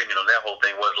what your opinion on that whole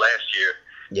thing was last year.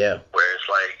 Yeah. Where it's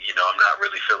like, I'm not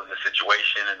really feeling the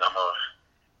situation, and I'm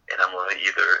gonna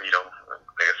either,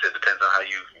 like I said, depends on how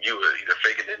you view it, either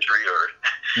fake an injury or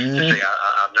just say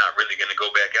I'm not really gonna go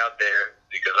back out there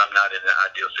because I'm not in an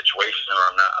ideal situation,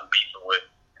 or I'm beefing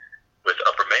with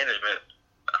upper management.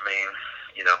 I mean,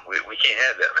 we can't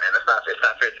have that, man. It's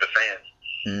not fair to the fans.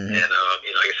 And like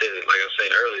I was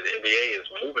saying earlier, the NBA is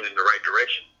moving in the right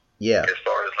direction. Yeah. As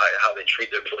far as like how they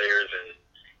treat their players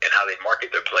and how they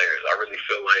market their players, I really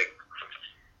feel like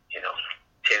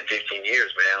 10, 15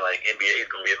 years, man, like NBA is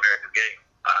gonna be America's game.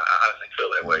 I honestly feel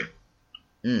that way.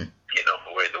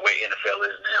 The way NFL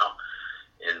is now,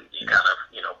 and you kind of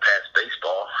past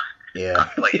baseball. Yeah. I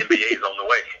feel like NBA is on the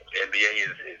way. NBA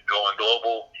is going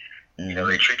global.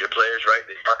 They treat their players right.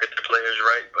 They market their players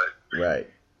right. But right.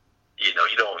 You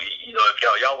don't. If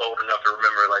y'all old enough to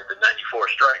remember like the '94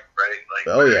 strike, right? Like,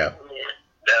 oh yeah.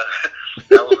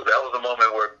 That was a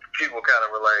moment where people kind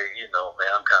of were like,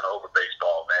 man, I'm kind of over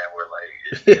baseball, man. We're like,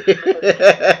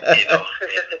 you don't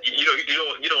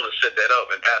want to set that up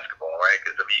in basketball, right?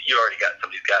 Because I mean, you already got some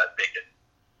of these guys making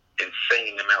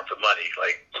insane amounts of money.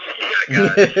 Like, you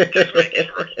got guys just making.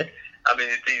 I mean,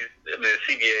 the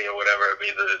CBA or whatever. I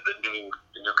mean, the new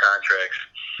contracts.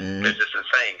 They're just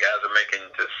insane. Guys are making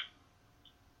just.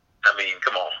 I mean,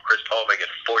 come on, Chris Paul making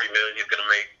 $40 million. He's gonna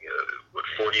make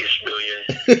 $40-ish million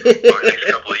for the next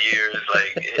couple of years.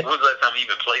 Like, when was the last time he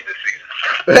even played this season?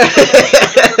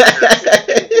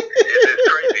 It's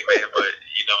crazy, man. But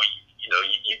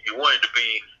you want it to be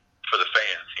for the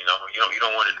fans. You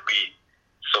don't want it to be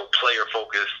so player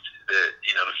focused that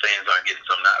the fans aren't getting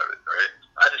something out of it. Right?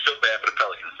 I just feel bad for the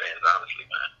Pelicans fans, honestly,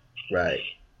 man. Right,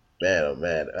 man. Oh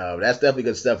man, that's definitely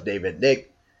good stuff, David.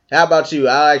 Nick. How about you?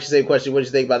 I'll ask you the same question. What do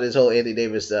you think about this whole Anthony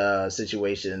Davis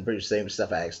situation? Pretty same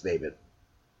stuff I asked David.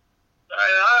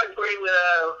 I agree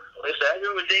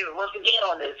with David once again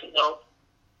on this.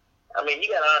 I mean, you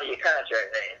got to honor your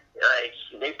contract, man. Like,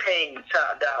 they paying you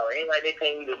top dollar. Ain't like they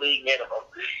paying you the league minimum.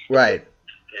 Right.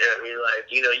 Yeah, I mean, like,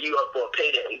 you up for a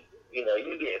payday. You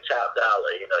get top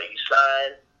dollar. You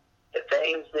sign. If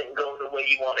things didn't go the way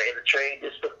you wanted in the trade,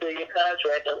 just fulfill your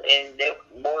contract, and they're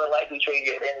more than likely trade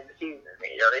you at the end of the season.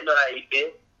 They know how you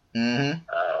feel. Mm-hmm.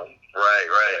 Right.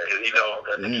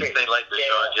 This ain't like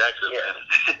Deshaun Jackson, man.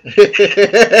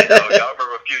 Y'all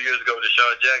remember a few years ago,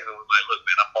 Deshaun Jackson was like, "Look,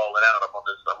 man, I'm falling out. I'm on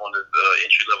this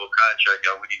entry level contract.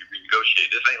 Y'all, we need to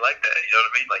renegotiate." This ain't like that. You know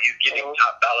what I mean? Like, he's getting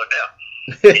top dollar now.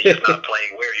 He's just not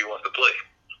playing where he wants to play.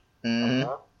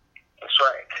 Mm-hmm. That's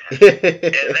right. And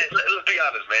let's be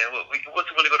honest, man. What's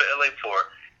he going to go to LA for?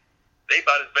 They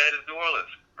about as bad as New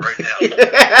Orleans right now.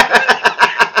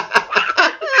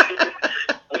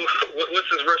 What's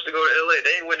his rush to go to LA?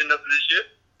 They ain't winning nothing this year.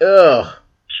 Oh.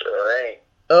 Sure ain't.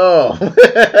 Oh.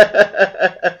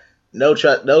 No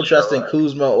trust in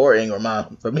Kuzma or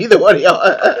Ingram from either one of y'all.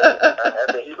 I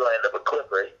think he's going to end up a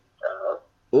Clipper.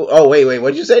 Oh, wait.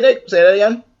 What did you say, Nick? Say that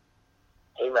again.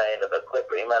 He might end up a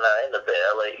Clipper. He might not end up in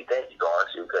LA. He thinks he's going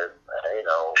to, because I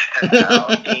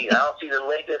don't see the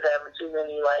Lakers having too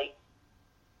many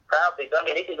properties. I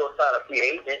mean, they can go sign a free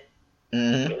agent,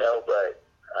 but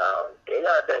they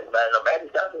gotta think about it.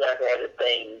 Magic Johnson got to have this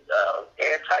thing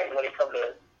airtight when it comes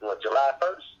to July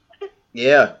 1st.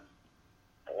 Yeah.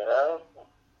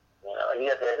 You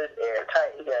have to have it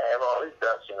airtight. You got to have all these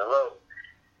ducks in a row.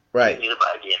 Right.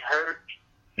 Anybody getting hurt?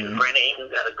 Mm-hmm. Brandon Ayton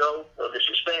got to go. No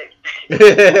disrespect.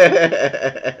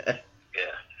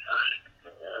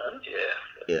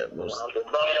 Yeah.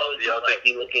 Y'all think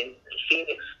he looking in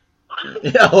Phoenix?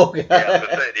 Oh, God. Yeah, I was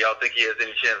gonna say, do y'all think he has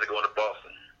any chance of going to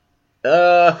Boston?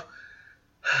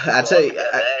 I tell you,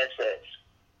 assets,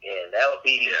 and that would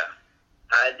be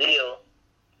ideal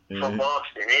for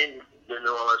Boston and the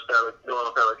New Orleans Pelicans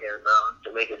to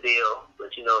make a deal. But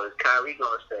is Kyrie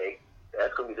gonna stay?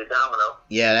 That's gonna be the domino.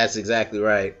 Yeah, that's exactly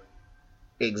right.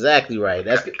 Exactly right.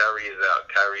 That's Kyrie is out.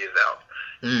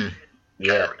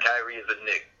 Yeah. Kyrie is a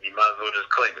Knick. You might as well just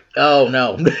claim it. Oh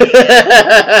no.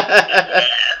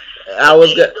 I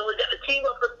was good. So we got the team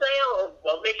up for sale,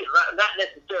 or make it not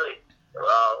necessarily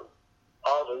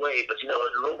all the way, but it's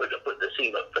rumored to put the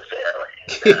team up for sale.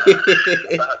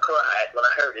 And, I cried when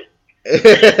I heard it.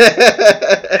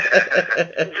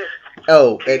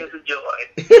 Oh, tears of joy.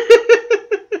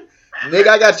 Nick,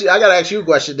 I got you. I gotta ask you a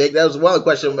question, Nick. That was one of the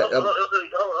questions. You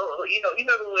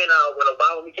remember when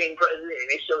Obama became president and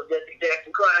they showed Jesse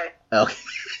Jackson crying? Okay.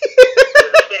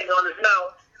 With a thing on his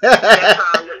mouth. That's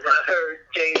how I heard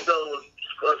James Jones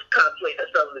was contemplating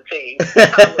selling the team.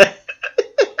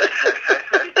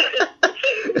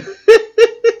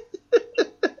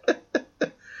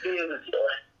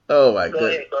 Oh my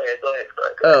goodness. Go ahead.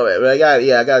 Oh man,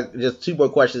 I got just two more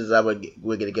questions.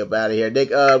 We're gonna get out of here,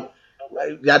 Nick. I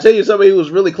tell you, somebody who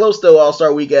was really close though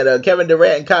All-Star Weekend. Kevin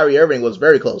Durant and Kyrie Irving was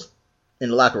very close in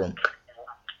the locker room.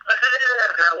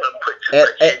 I wouldn't put too much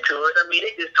into it. I mean,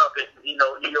 they just talking, New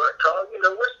York talk.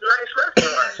 What's the nice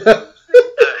restaurant?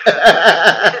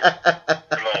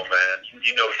 Come on, man.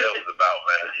 You know what that was about,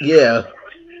 man. Yeah.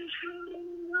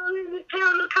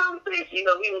 The conversation,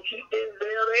 we will keep this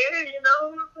there,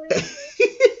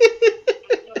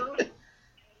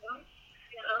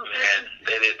 Man,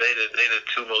 they the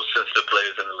two most sensitive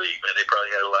players in the league, man. They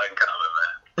probably had a lot in common, man.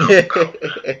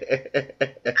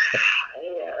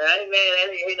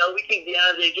 Man, we keep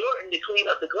DeAndre Jordan to clean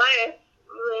up the glass.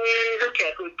 Man, look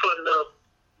at who's putting up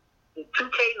the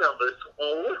 2K numbers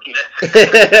on rookies.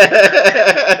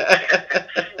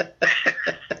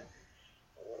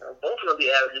 Both of them be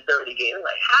averaging 30 games. I'm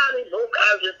like, how are they both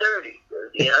averaging 30?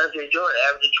 DeAndre Jordan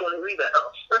averaging 20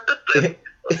 rebounds.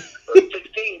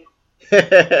 16.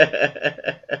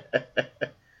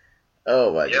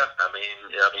 Oh my God. Yeah, I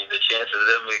mean, the chances of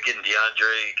them getting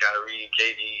DeAndre, Kyrie,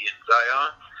 KD, and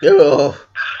Zion. Oh.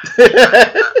 Well,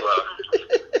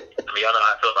 I know how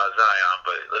I feel about Zion,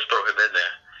 but let's throw him in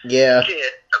there. Yeah. I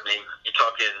mean, you're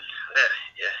talking.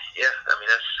 Yeah. I mean,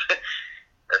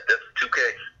 that's 2K.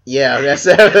 Yeah, that's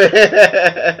definitely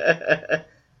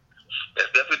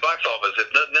box office. If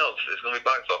nothing else, it's gonna be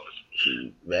box office.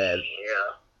 Man. Yeah.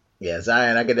 Yeah,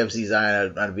 Zion. I could never see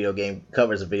Zion on video game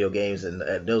covers of video games,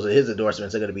 and those are his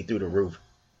endorsements are going to be through the roof.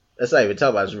 Let's not even talk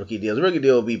about his rookie deals. The rookie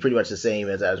deal will be pretty much the same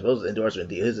as I suppose the endorsement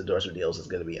deal. His endorsement deals is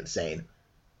going to be insane.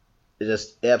 It's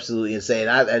just absolutely insane.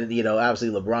 Obviously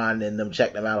LeBron and them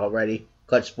checked them out already.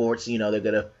 Clutch Sports, they're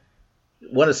going to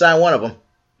want to sign one of them,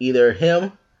 either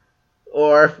him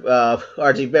or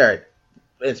R.J. Barrett.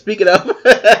 And speaking of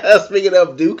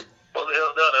Duke. Well,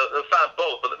 they'll sign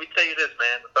both, but let me tell you this,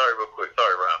 man. Sorry, real quick.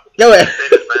 Sorry, Ron. Go ahead. Say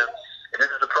this, man. And this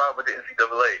is the problem with the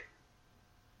NCAA.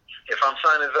 If I'm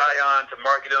signing Zion to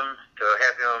market him, to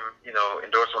have him,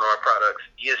 endorse one of our products,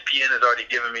 ESPN has already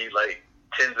given me like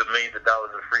tens of millions of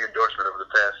dollars of free endorsement over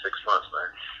the past 6 months,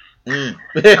 man.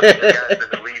 The guy's been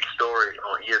the lead story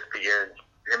on ESPN,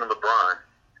 him and LeBron,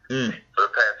 for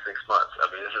the past 6 months.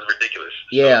 I mean, this is ridiculous.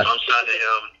 Yeah. So if I'm signing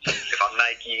him, if I'm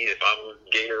Nike, if I'm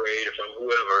Gatorade, if I'm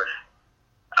whoever,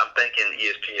 I'm thanking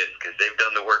ESPN because they've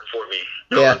done the work for me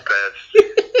over the past,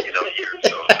 year or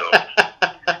so.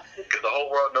 Because the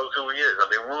whole world knows who he is. I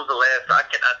mean, when was the last? I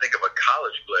cannot think of a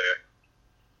college player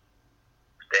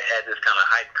that had this kind of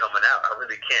hype coming out. I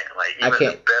really can't. Like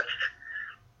even the best.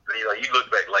 You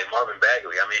look back, like Marvin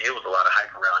Bagley. I mean, it was a lot of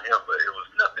hype around him, but it was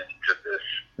nothing to this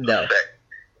effect.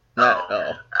 Not at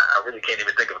all. I really can't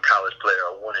even think of a college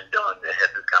player, a one and done, that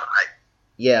had this kind of hype.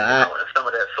 Yeah, and some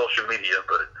of that social media,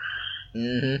 but.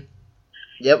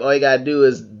 Yep, all you gotta do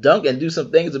is dunk and do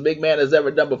some things a big man has never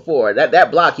done before.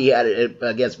 That block he had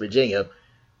against Virginia,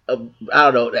 I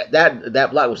don't know,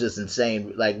 that block was just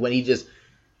insane. Like when he just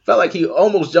felt like he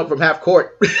almost jumped from half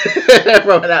court,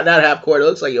 from not half court. It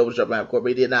looks like he almost jumped from half court, but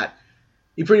he did not.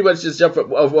 He pretty much just jumped from.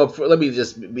 Let me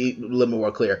just be a little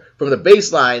more clear. From the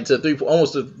baseline to from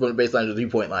the baseline to the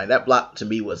 3-point line. That block to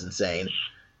me was insane.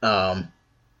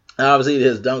 Obviously,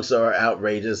 his dunks are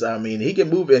outrageous. I mean, he can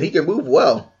move and he can move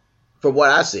well, from what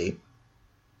I see.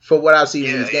 for what I've seen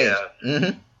in these games. Yeah.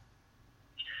 Mm-hmm.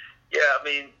 Yeah, I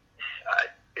mean,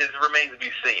 it remains to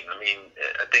be seen. I mean,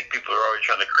 I think people are always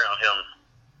trying to crown him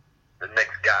the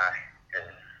next guy.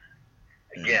 And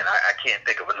again, I can't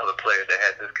think of another player that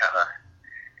had this kind of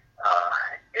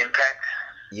impact.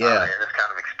 And this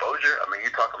kind of exposure. I mean,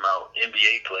 you're talking about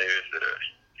NBA players that are.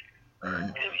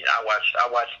 I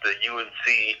watched the UNC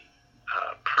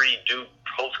pre-Duke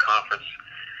post conference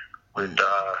with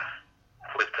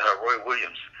Roy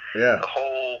Williams. Yeah. The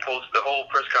whole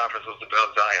press conference was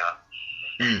about Zion.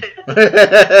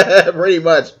 Pretty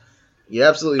much. You're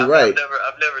absolutely right.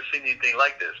 I've never seen anything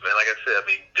like this, man. Like I said, I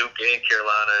mean, Duke and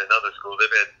Carolina and other schools,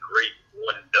 they've had great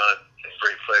one and done and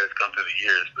great players come through the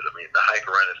years. But I mean, the hype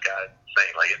around this guy is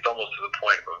insane. Like, it's almost to the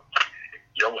point where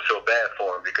you almost feel bad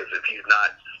for him, because if he's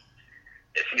not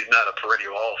a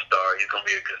perennial all-star, he's going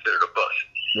to be considered a bust.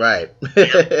 Right.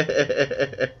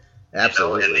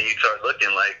 Absolutely. And then you start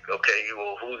looking like, okay,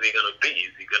 well, who's he going to be?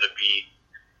 Is he going to be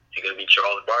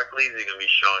Charles Barkley? Is he going to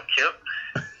be Sean Kemp?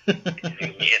 Is he going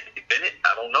to be Anthony Bennett?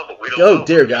 I don't know. We don't know. Oh,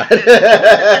 dear God. We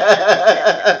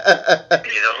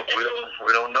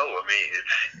don't know. I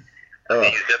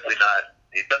mean, he's definitely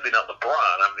not LeBron.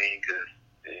 I mean, because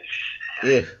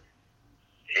I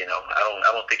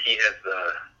don't think he has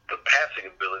the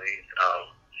passing ability.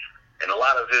 And a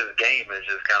lot of his game is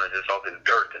just kind of just off his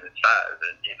girth and his size.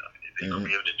 And, is he going to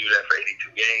be able to do that for 82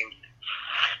 games?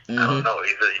 I don't know.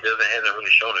 He hasn't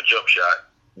really shown a jump shot.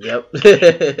 Yep.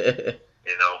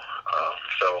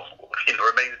 So, it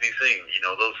remains to be seen.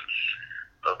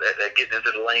 That getting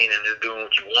into the lane and just doing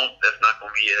what you want, that's not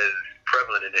going to be as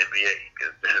prevalent in the NBA,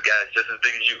 because this guy's just as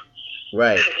big as you.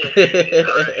 Right.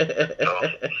 Right. So,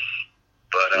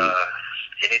 but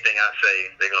anything I say,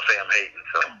 they're going to say I'm hating.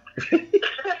 So.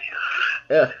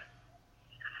 Yeah.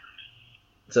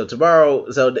 So tomorrow,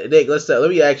 Nick, let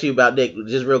me ask you about Nick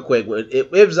just real quick.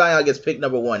 If Zion gets picked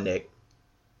number one, Nick,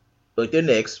 look, the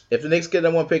Knicks. If the Knicks get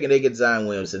number one pick and they get Zion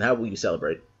Williamson, how will you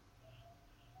celebrate?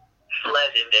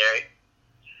 Legendary.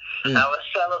 I would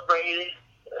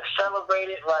celebrate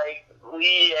it like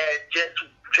we had just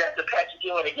drafted Patrick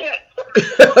Ewing again. You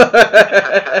know what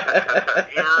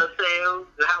I'm saying?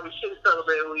 How we should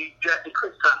celebrate when we drafted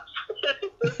Chris Tops.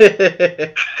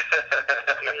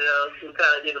 We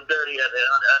kind of did him dirty on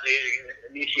the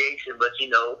initiation, but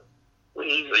so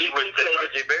you wouldn't say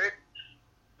RJ Barrett?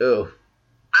 Oh.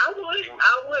 I would. I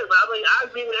mean, I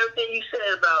agree with everything you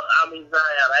said about Zion.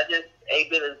 I just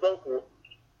ain't been as vocal.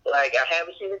 Like, I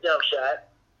haven't seen a jump shot.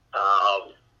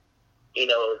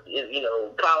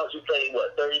 College you played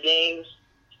 30 games.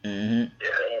 Mm-hmm. And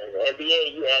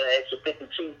NBA you had an extra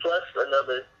 52 plus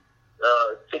another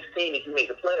 16 if you make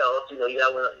the playoffs. You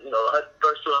got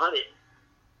first to 100.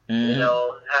 Mm-hmm.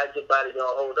 How's your body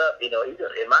gonna hold up? In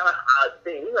my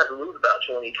opinion, you got to lose about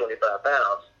 20, 25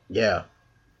 pounds. Yeah.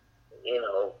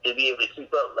 To be able to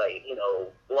keep up,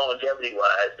 longevity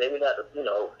wise, maybe not the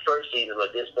first season,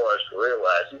 but this far as career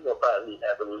wise, you're gonna probably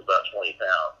have to lose about 20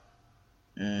 pounds.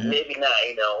 Mm-hmm. Maybe not.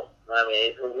 I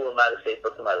mean, who am I to say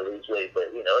for somebody to lose weight?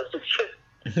 But it's just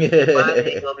body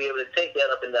ain't gonna be able to take that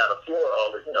up and down the floor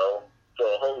all for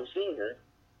a whole season.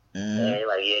 Mm-hmm. And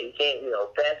you can't,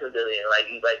 pass ability, and like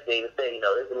David said,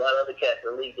 there's a lot of other cats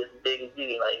in the league just as big as you.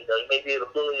 You may be able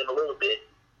to bully him a little bit.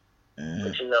 Mm-hmm.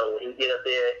 But when you get up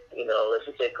there, let's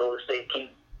just say Golden State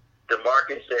keep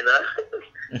DeMarcus and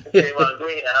Draymond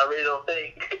Green. I really don't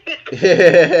think he can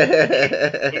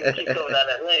keep going down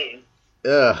that lane.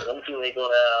 Yeah. I'm sure they're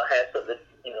gonna have something,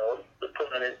 to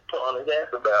put on his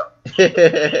ass about.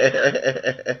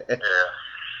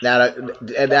 Yeah. Now,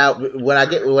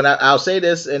 I'll say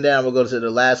this, and then I'm gonna go to the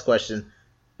last question.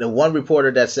 The one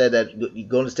reporter that said that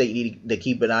Golden State need to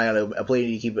keep an eye on a player you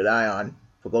need to keep an eye on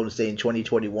for Golden State in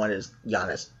 2021 is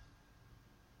Giannis.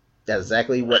 That's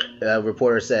exactly what a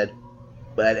reporter said.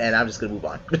 And I'm just gonna move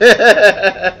on.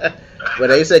 But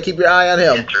they said keep your eye on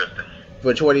him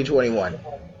for 2021.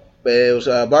 But it was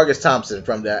Marcus Thompson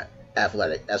from the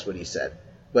Athletic. That's what he said.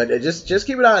 But just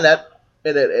keep an eye on that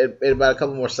in about a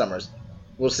couple more summers.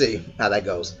 We'll see how that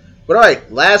goes. But all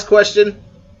right, last question.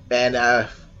 And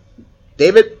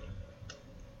David,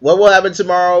 what will happen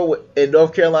tomorrow in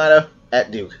North Carolina at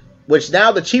Duke? Which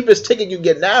now the cheapest ticket you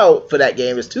get now for that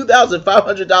game is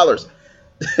 $2,500.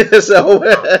 So.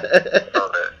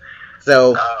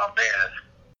 Oh man.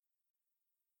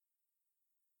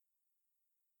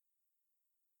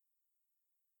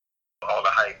 All the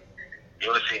hype.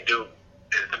 UNC Duke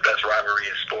is the best rivalry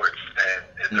in sports,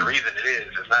 and the reason it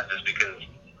is not just because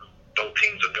both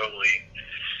teams are normally,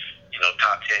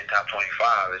 top 10, top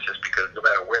 25. It's just because no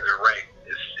matter where they're ranked,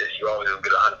 you always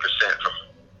get 100% from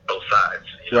both sides.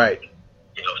 Right.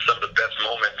 Some of the best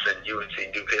moments in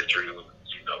UNC Duke history was,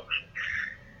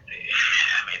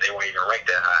 they weren't even ranked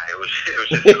that high. It was just,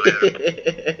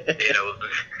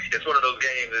 it's one of those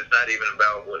games. It's not even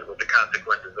about what the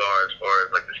consequences are as far as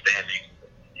like the standings.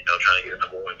 Trying to get a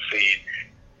number one seed.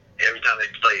 Every time they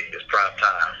play, it's prime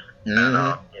time. And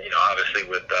obviously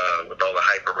with all the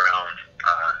hype around,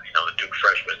 the Duke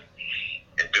freshmen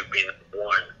and Duke being number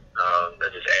one,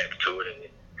 that just adds to it.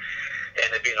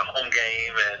 And it being a home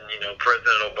game, and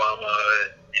President Obama,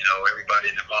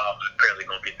 everybody involved is apparently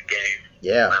going to be at the game.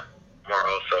 Yeah.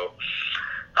 Tomorrow, so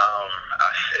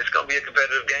it's going to be a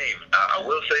competitive game. I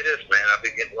will say this, man. I've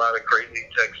been getting a lot of crazy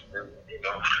texts, and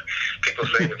people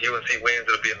saying if UNC wins,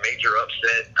 it'll be a major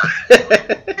upset.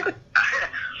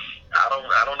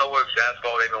 I don't know what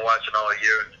basketball they've been watching all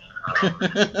year.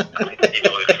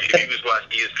 If you just watch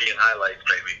ESPN highlights,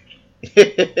 maybe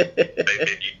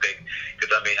you think,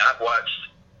 because I've watched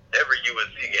every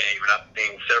UNC game, and I've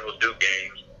seen several Duke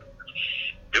games.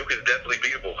 Duke is definitely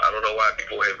beatable. I don't know why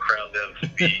people have crowned them to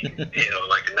be,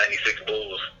 like the '96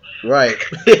 Bulls. Right.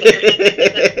 UNC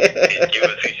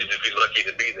should just be lucky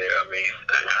to be there.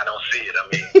 I don't see it.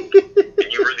 When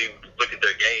you really look at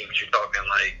their games, you're talking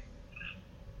like,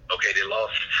 okay, they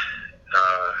lost.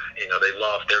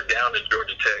 They're down to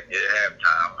Georgia Tech at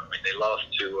halftime. They lost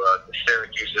to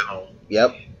Syracuse at home.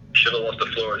 Yep. Should have lost to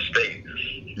Florida State.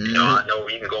 I know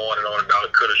we can go on and on about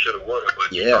it, coulda, shoulda, woulda,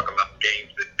 but you're talking about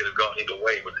games that could have gone either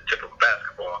way with the typical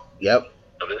basketball. Yep.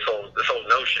 So this whole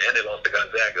notion, and they lost to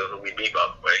Gonzaga, who we beat, by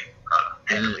the way,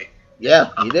 handily. Yeah,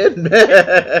 you did.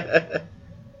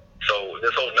 So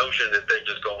this whole notion that they're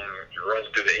just going to run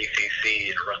through the ACC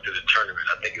and run through the tournament,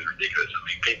 I think is ridiculous.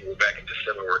 People were back in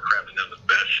December were crowning them the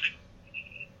best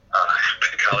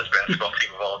college basketball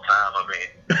team of all time.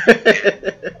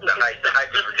 The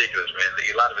hype is ridiculous, man.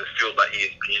 A lot of it's fueled by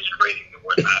ESPN's ratings and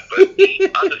whatnot. But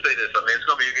I'll just say this: it's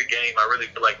going to be a good game. I really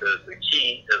feel like the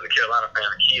key, as a Carolina fan,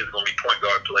 the key is going to be point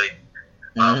guard play.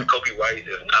 Kobe White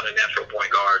is not a natural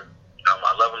point guard.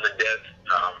 I love him to death.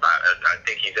 I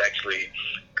think he's actually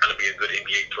going to be a good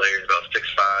NBA player. He's about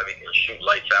 6'5". He can shoot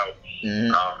lights out.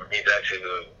 He's actually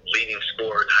the leading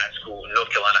scorer in North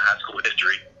Carolina high school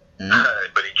history.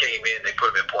 But he came in, they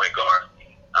put him in point guard.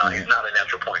 He's not a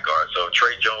natural point guard. So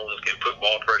Trey Jones can put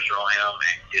ball pressure on him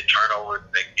and get turnovers.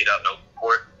 They can get out in the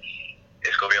court.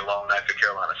 It's going to be a long night for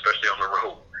Carolina, especially on the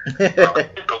road.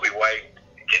 Kobe White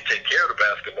can take care of the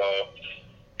basketball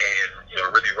and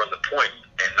really run the point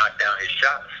and knock down his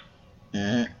shots.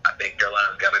 I think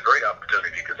Carolina's got a great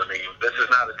opportunity because, this is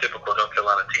not a typical North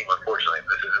Carolina team, unfortunately.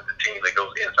 This isn't the team that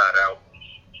goes inside out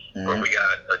where we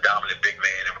got a dominant big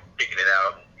man and we're kicking it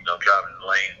out, driving the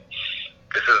lane.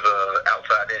 This is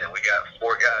outside in. We got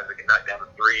four guys that can knock down the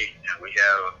three, and we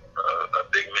have a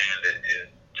big man that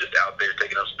is just out there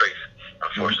taking up space,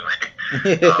 unfortunately.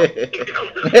 Not a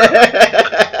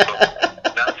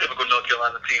typical North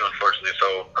Carolina team, unfortunately.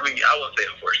 So, I wouldn't say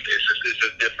unfortunately. It's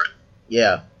just different.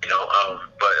 Yeah.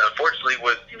 But unfortunately,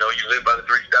 you live by the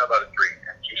three, die by the three.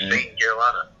 You've seen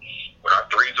Carolina. When our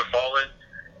threes are falling,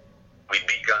 we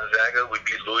beat Gonzaga. We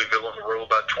beat Louisville on the road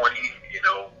by 20. We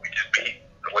just beat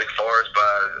Wake Forest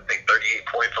by, I think, 38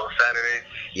 points on Saturday.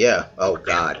 Yeah. Oh,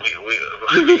 God. Our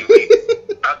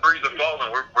threes are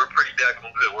falling. We're pretty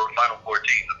daggone good. We're a Final Four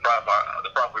team. The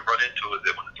problem we run into is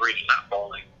that when the threes are not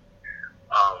falling,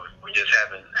 we just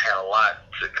haven't had a lot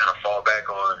to kind of fall back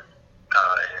on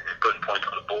and putting points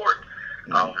on the board.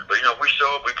 But, we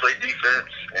show up, we play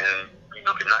defense, and,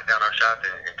 can knock down our shots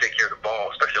and take care of the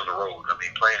ball, especially on the road.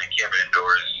 Playing in Cameron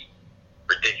Indoor is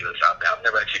ridiculous. I've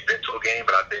never actually been to a game,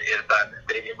 but I've been inside the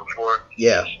stadium before.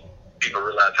 Yeah. People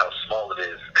realize how small it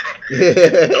is.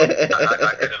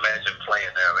 I can imagine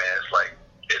playing there, man.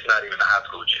 It's not even a high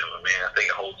school gym. I think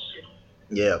it holds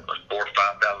 4,000 or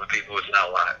 5,000 people. It's not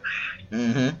a lot.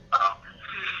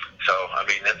 So,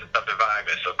 that's a tough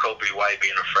environment. So, Kobe White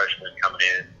being a freshman coming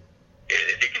in,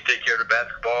 if he can take care of the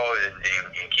basketball and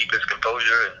keep his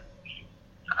composure, and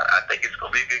I think it's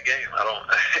going to be a good game. I don't,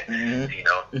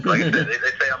 like I said,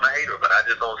 they say I'm a hater, but I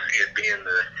just don't see it being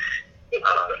the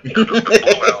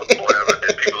blowout or whatever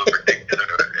that people are predicting.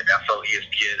 And I saw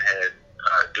ESPN had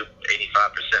Duke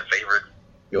 85% favorite.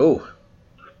 Oh,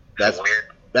 that's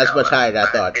much higher than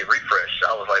I thought. It refreshed.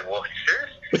 I was like, well, are you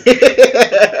serious?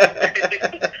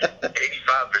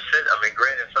 85%.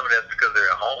 Granted, some of that's because they're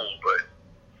at home, but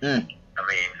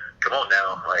come on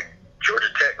now.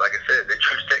 Georgia Tech, like I said,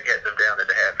 Georgia Tech had them down at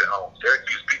the half at home.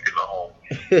 Syracuse beat them at home.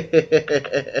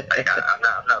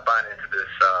 I'm not buying into this,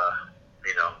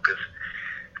 because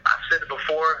I've said it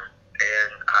before,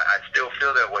 and I still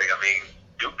feel that way.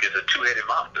 Duke is a two-headed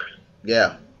monster.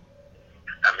 Yeah.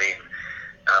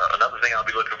 Another thing I'll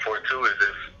be looking forward to is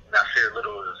if Nasir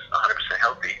Little is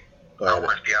I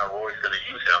want to see how Roy's going to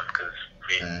use him because, I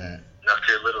mean,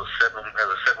 Nasir Little has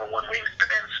a 7'1" wingspan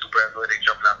and super athletic,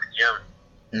 jumping out the gym.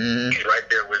 He's right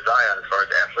there with Zion as far as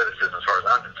athleticism, as far as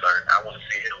I'm concerned. I want to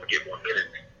see him get more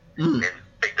minutes and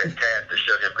take that task to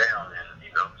shut him down and,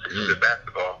 see some good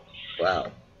basketball.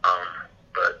 Wow.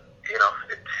 But,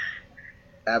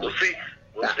 we'll see.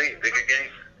 We'll see. Big game.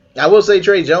 I will say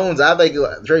Trey Jones. I think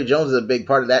Trey Jones is a big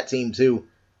part of that team too,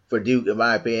 for Duke, in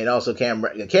my opinion. Also, Cam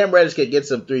Reddish can get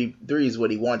some threes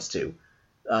when he wants to.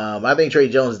 I think Trey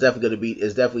Jones is definitely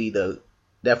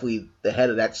definitely the head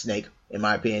of that snake, in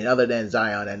my opinion, other than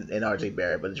Zion and RJ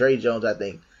Barrett. But Trey Jones, I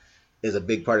think, is a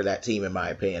big part of that team, in my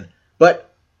opinion.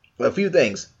 But a few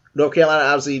things. North Carolina,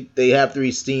 obviously, they have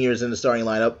 3 seniors in the starting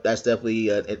lineup. That's definitely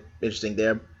interesting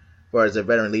there, as far as their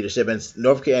veteran leadership. And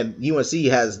UNC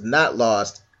has not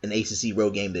lost an ACC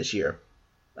road game this year.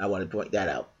 I want to point that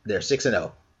out. They're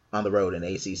 6-0 on the road in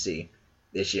ACC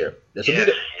this year. This will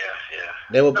be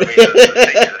They will. The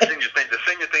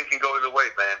senior thing can go either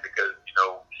way, man, because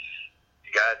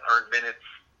you guys earn minutes.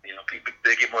 People,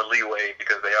 they get more leeway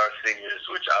because they are seniors,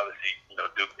 which obviously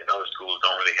Duke and other schools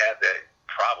don't really have that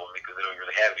problem because they don't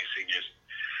really have any seniors.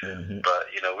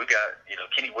 But we got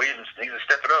Kenny Williams needs to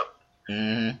step it up.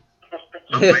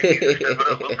 Luke May needs to step it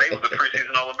up. Luke May was a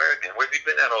preseason All-American. Where's he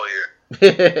been at all year?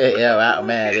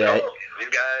 Man.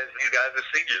 These guys are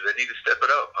seniors. They need to step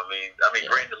it up. I mean,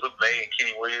 granted, Luke May and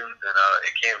Kenny Williams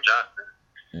and Cam Johnson,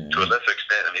 to a lesser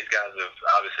extent, and these guys have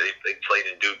obviously they played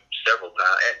at Duke several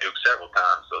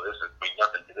times, so this would be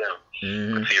nothing to them.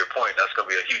 But to your point, that's going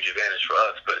to be a huge advantage for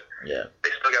us. But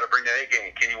they still got to bring that A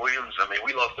game. Kenny Williams. I mean,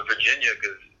 we lost to Virginia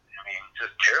because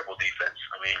just terrible defense.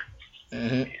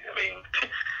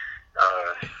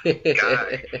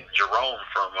 Jerome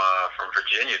from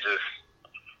Virginia just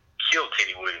killed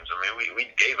Kenny Williams. We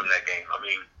gave him that game.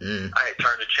 I had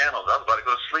turned the channels. I was about to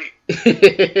go to sleep.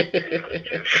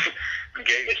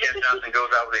 Ken Johnson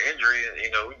goes out with an injury, and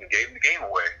we gave him the game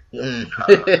away.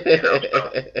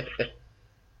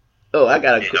 I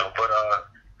got a.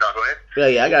 No, go ahead.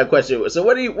 Yeah, I got a question. So,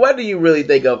 what do you really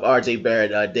think of RJ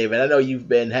Barrett, David? I know you've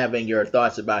been having your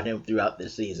thoughts about him throughout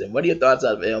this season. What are your thoughts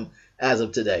of him as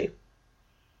of today?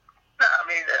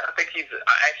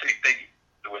 I actually think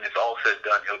when it's all said and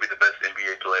done, he'll be the best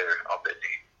NBA player off that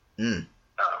team.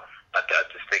 I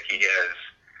just think he has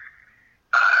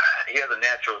a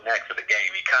natural knack for the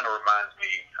game. He kind of reminds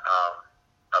me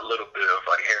a little bit of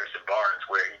like Harrison Barnes,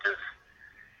 where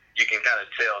you can kind of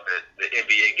tell that the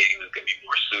NBA game is going to be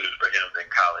more suited for him than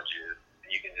college is.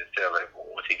 You can just tell that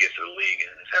once he gets to the league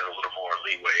and has a little more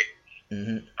leeway.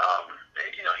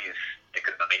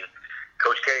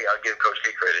 Coach K, I'll give Coach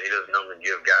K credit. He doesn't normally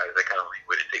give guys that kind of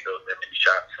leeway to take that many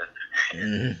shots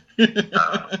and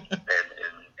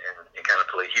kind of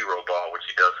play hero ball, which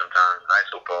he does sometimes,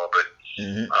 ISO ball. But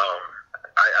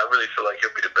I really feel like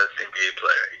he'll be the best NBA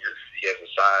player. He has the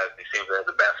size. He seems to have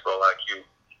the basketball IQ.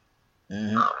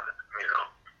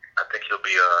 I think he'll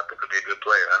be a good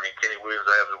player. Kenny Williams,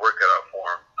 I have his work cut out for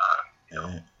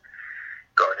him.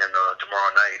 Guarding him tomorrow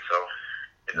night, so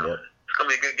it's gonna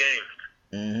be a good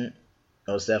game.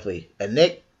 Most definitely. And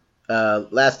Nick,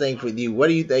 last thing for you, what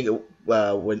do you think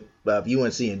when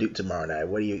UNC and Duke tomorrow night?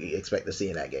 What do you expect to see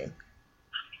in that game?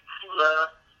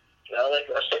 I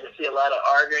expect to see a lot of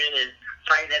arguing and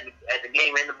fighting at the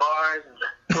game in the bars and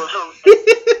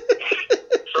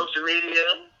social media.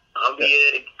 I'll be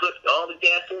able to put all the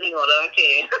gasoline on that I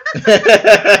can.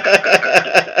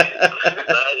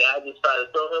 I just find it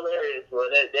so hilarious.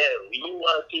 You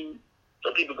want to see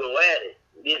some people go at it.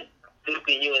 Then Duke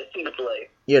and UNC to play.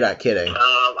 You're not kidding.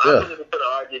 I'm looking to put an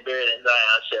RJ Barrett and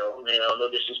Zion show. No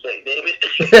disrespect, David.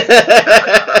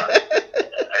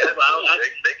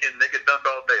 They can dunk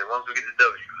all day as long as we get the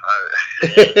W.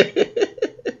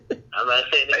 I'm not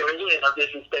saying they're going to win. I'm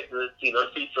just expecting to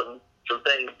see some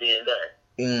things being done.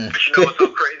 But what's so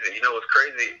crazy? What's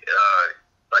crazy?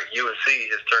 Like UNC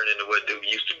has turned into what Duke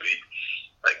used to be.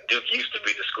 Like Duke used to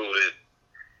be the school that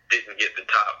didn't get the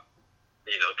top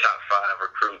 5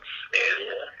 recruits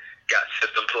and got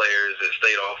system players that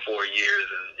stayed all 4 years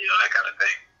and that kind of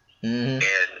thing.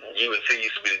 And UNC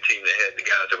used to be the team that had the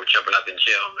guys that were jumping out the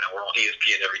gym and were on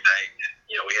ESPN every night.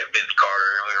 And, we had Vince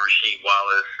Carter and we had Rasheed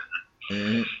Wallace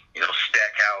and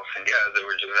Stackhouse and guys that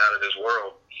were just out of this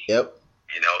world. Yep.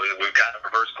 We've kind of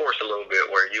reversed course a little bit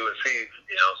where UNC,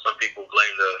 some people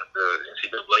blame the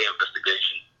NCAA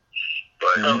investigation,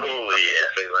 but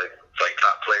it's like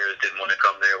top players didn't want to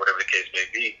come there, whatever the case may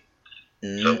be.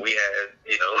 So we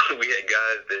had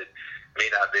guys that may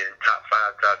not have been top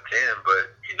 5, top 10,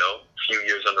 but a few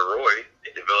years under Roy,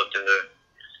 they developed into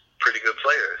pretty good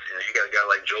players. You got a guy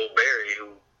like Joel Berry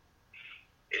who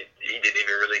he didn't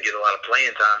even really get a lot of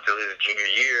playing time until his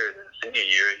junior year. And then senior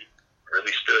year, he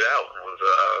really stood out and was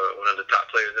one of the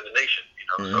top players in the nation.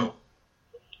 So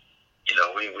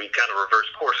we kind of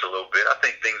reversed course a little bit. I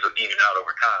think things will even out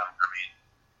over time. I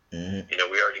mean,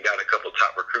 we already got a couple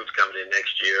top recruits coming in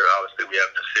next year. Obviously, we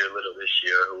have Nasir Little this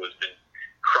year, who has been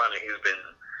chronic. He's been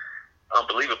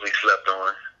unbelievably slept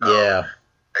on. Yeah.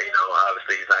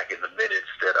 Obviously he's not getting the minutes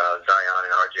that Zion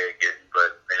and RJ are getting,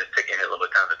 but it's taking him a little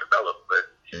bit of time to develop. But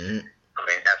I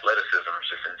mean, athleticism is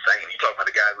just insane. You talk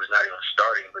about a guy who's not even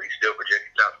starting, but he's still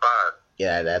projected top 5.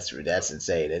 Yeah, that's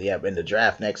insane. And in the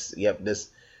draft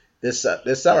this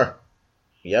summer.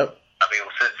 Yep. I mean,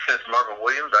 since Marvin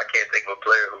Williams, I can't think of a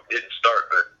player who didn't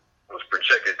start but was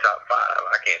projected top 5.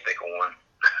 I can't think of one.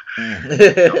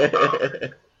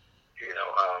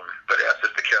 But that's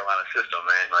just the Carolina system,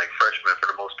 man. Like freshmen,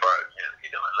 for the most part,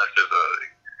 unless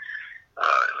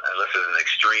there's an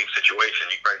extreme situation,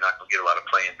 you're probably not gonna get a lot of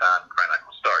playing time. You're probably not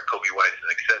gonna start. Kobe White is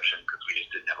an exception because we just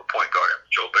didn't have a point guard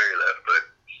after Joe Barry left. But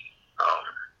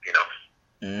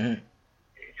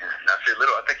Nasir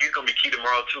Little, I think he's gonna be key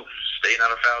tomorrow too. Staying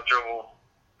out of foul trouble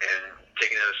and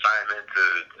taking an assignment to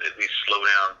at least slow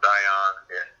down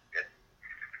Zion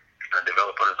and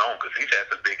develop on his own, because he's had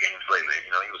some big games lately.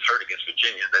 He was hurt against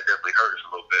Virginia. That definitely hurt us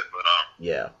a little bit. But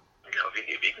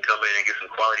if he can come in and get some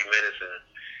quality minutes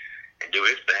and do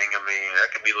his thing, I mean,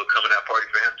 that could be a little coming out party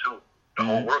for him too. The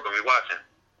whole world gonna be watching.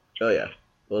 Oh yeah,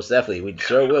 most definitely. We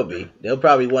sure will be. They'll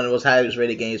probably one of the most highest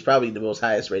rated games, probably the most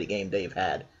highest rated game they've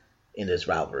had in this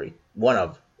rivalry. One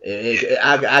of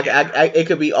it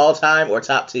could be all time or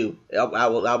top 2. I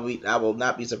will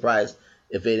not be surprised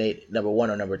if it ain't number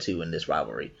 1 or number 2 in this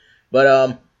rivalry.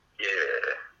 But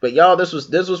but y'all, this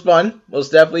was fun.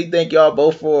 Most definitely. Thank y'all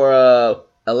both for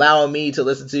allowing me to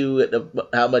listen to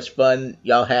how much fun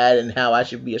y'all had and how I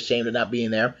should be ashamed of not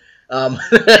being there. And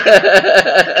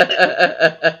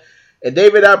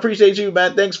David, I appreciate you,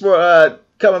 man. Thanks for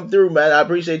coming through, man. I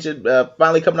appreciate you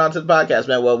finally coming on to the podcast,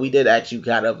 man. Well, we did ask you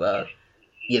kind of daily.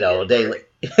 No, you're good.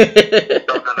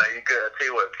 I tell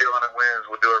you what, Carolina wins.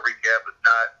 We'll do a recap. If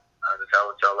not, I'll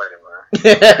let y'all later, man.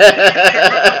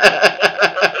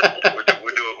 We'll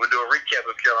do a recap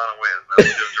of Carolina wins. We'll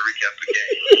do a recap of the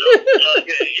game.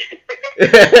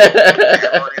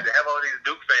 Have all these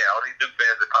Duke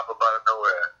fans that pop up out of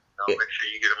nowhere. Make sure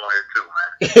you get them on here too, man.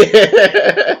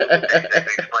 They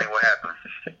can explain what happened.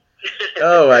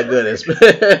 Oh my goodness.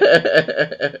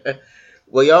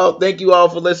 Well, y'all, thank you all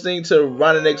for listening to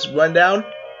Ron Nick's Rundown.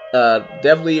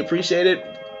 Definitely appreciate it.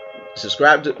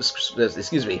 Subscribe to,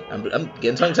 excuse me, I'm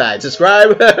getting tongue-tied.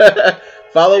 Subscribe,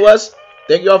 follow us.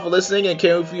 Thank you all for listening, and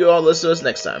can't wait for you all to listen to us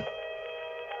next time.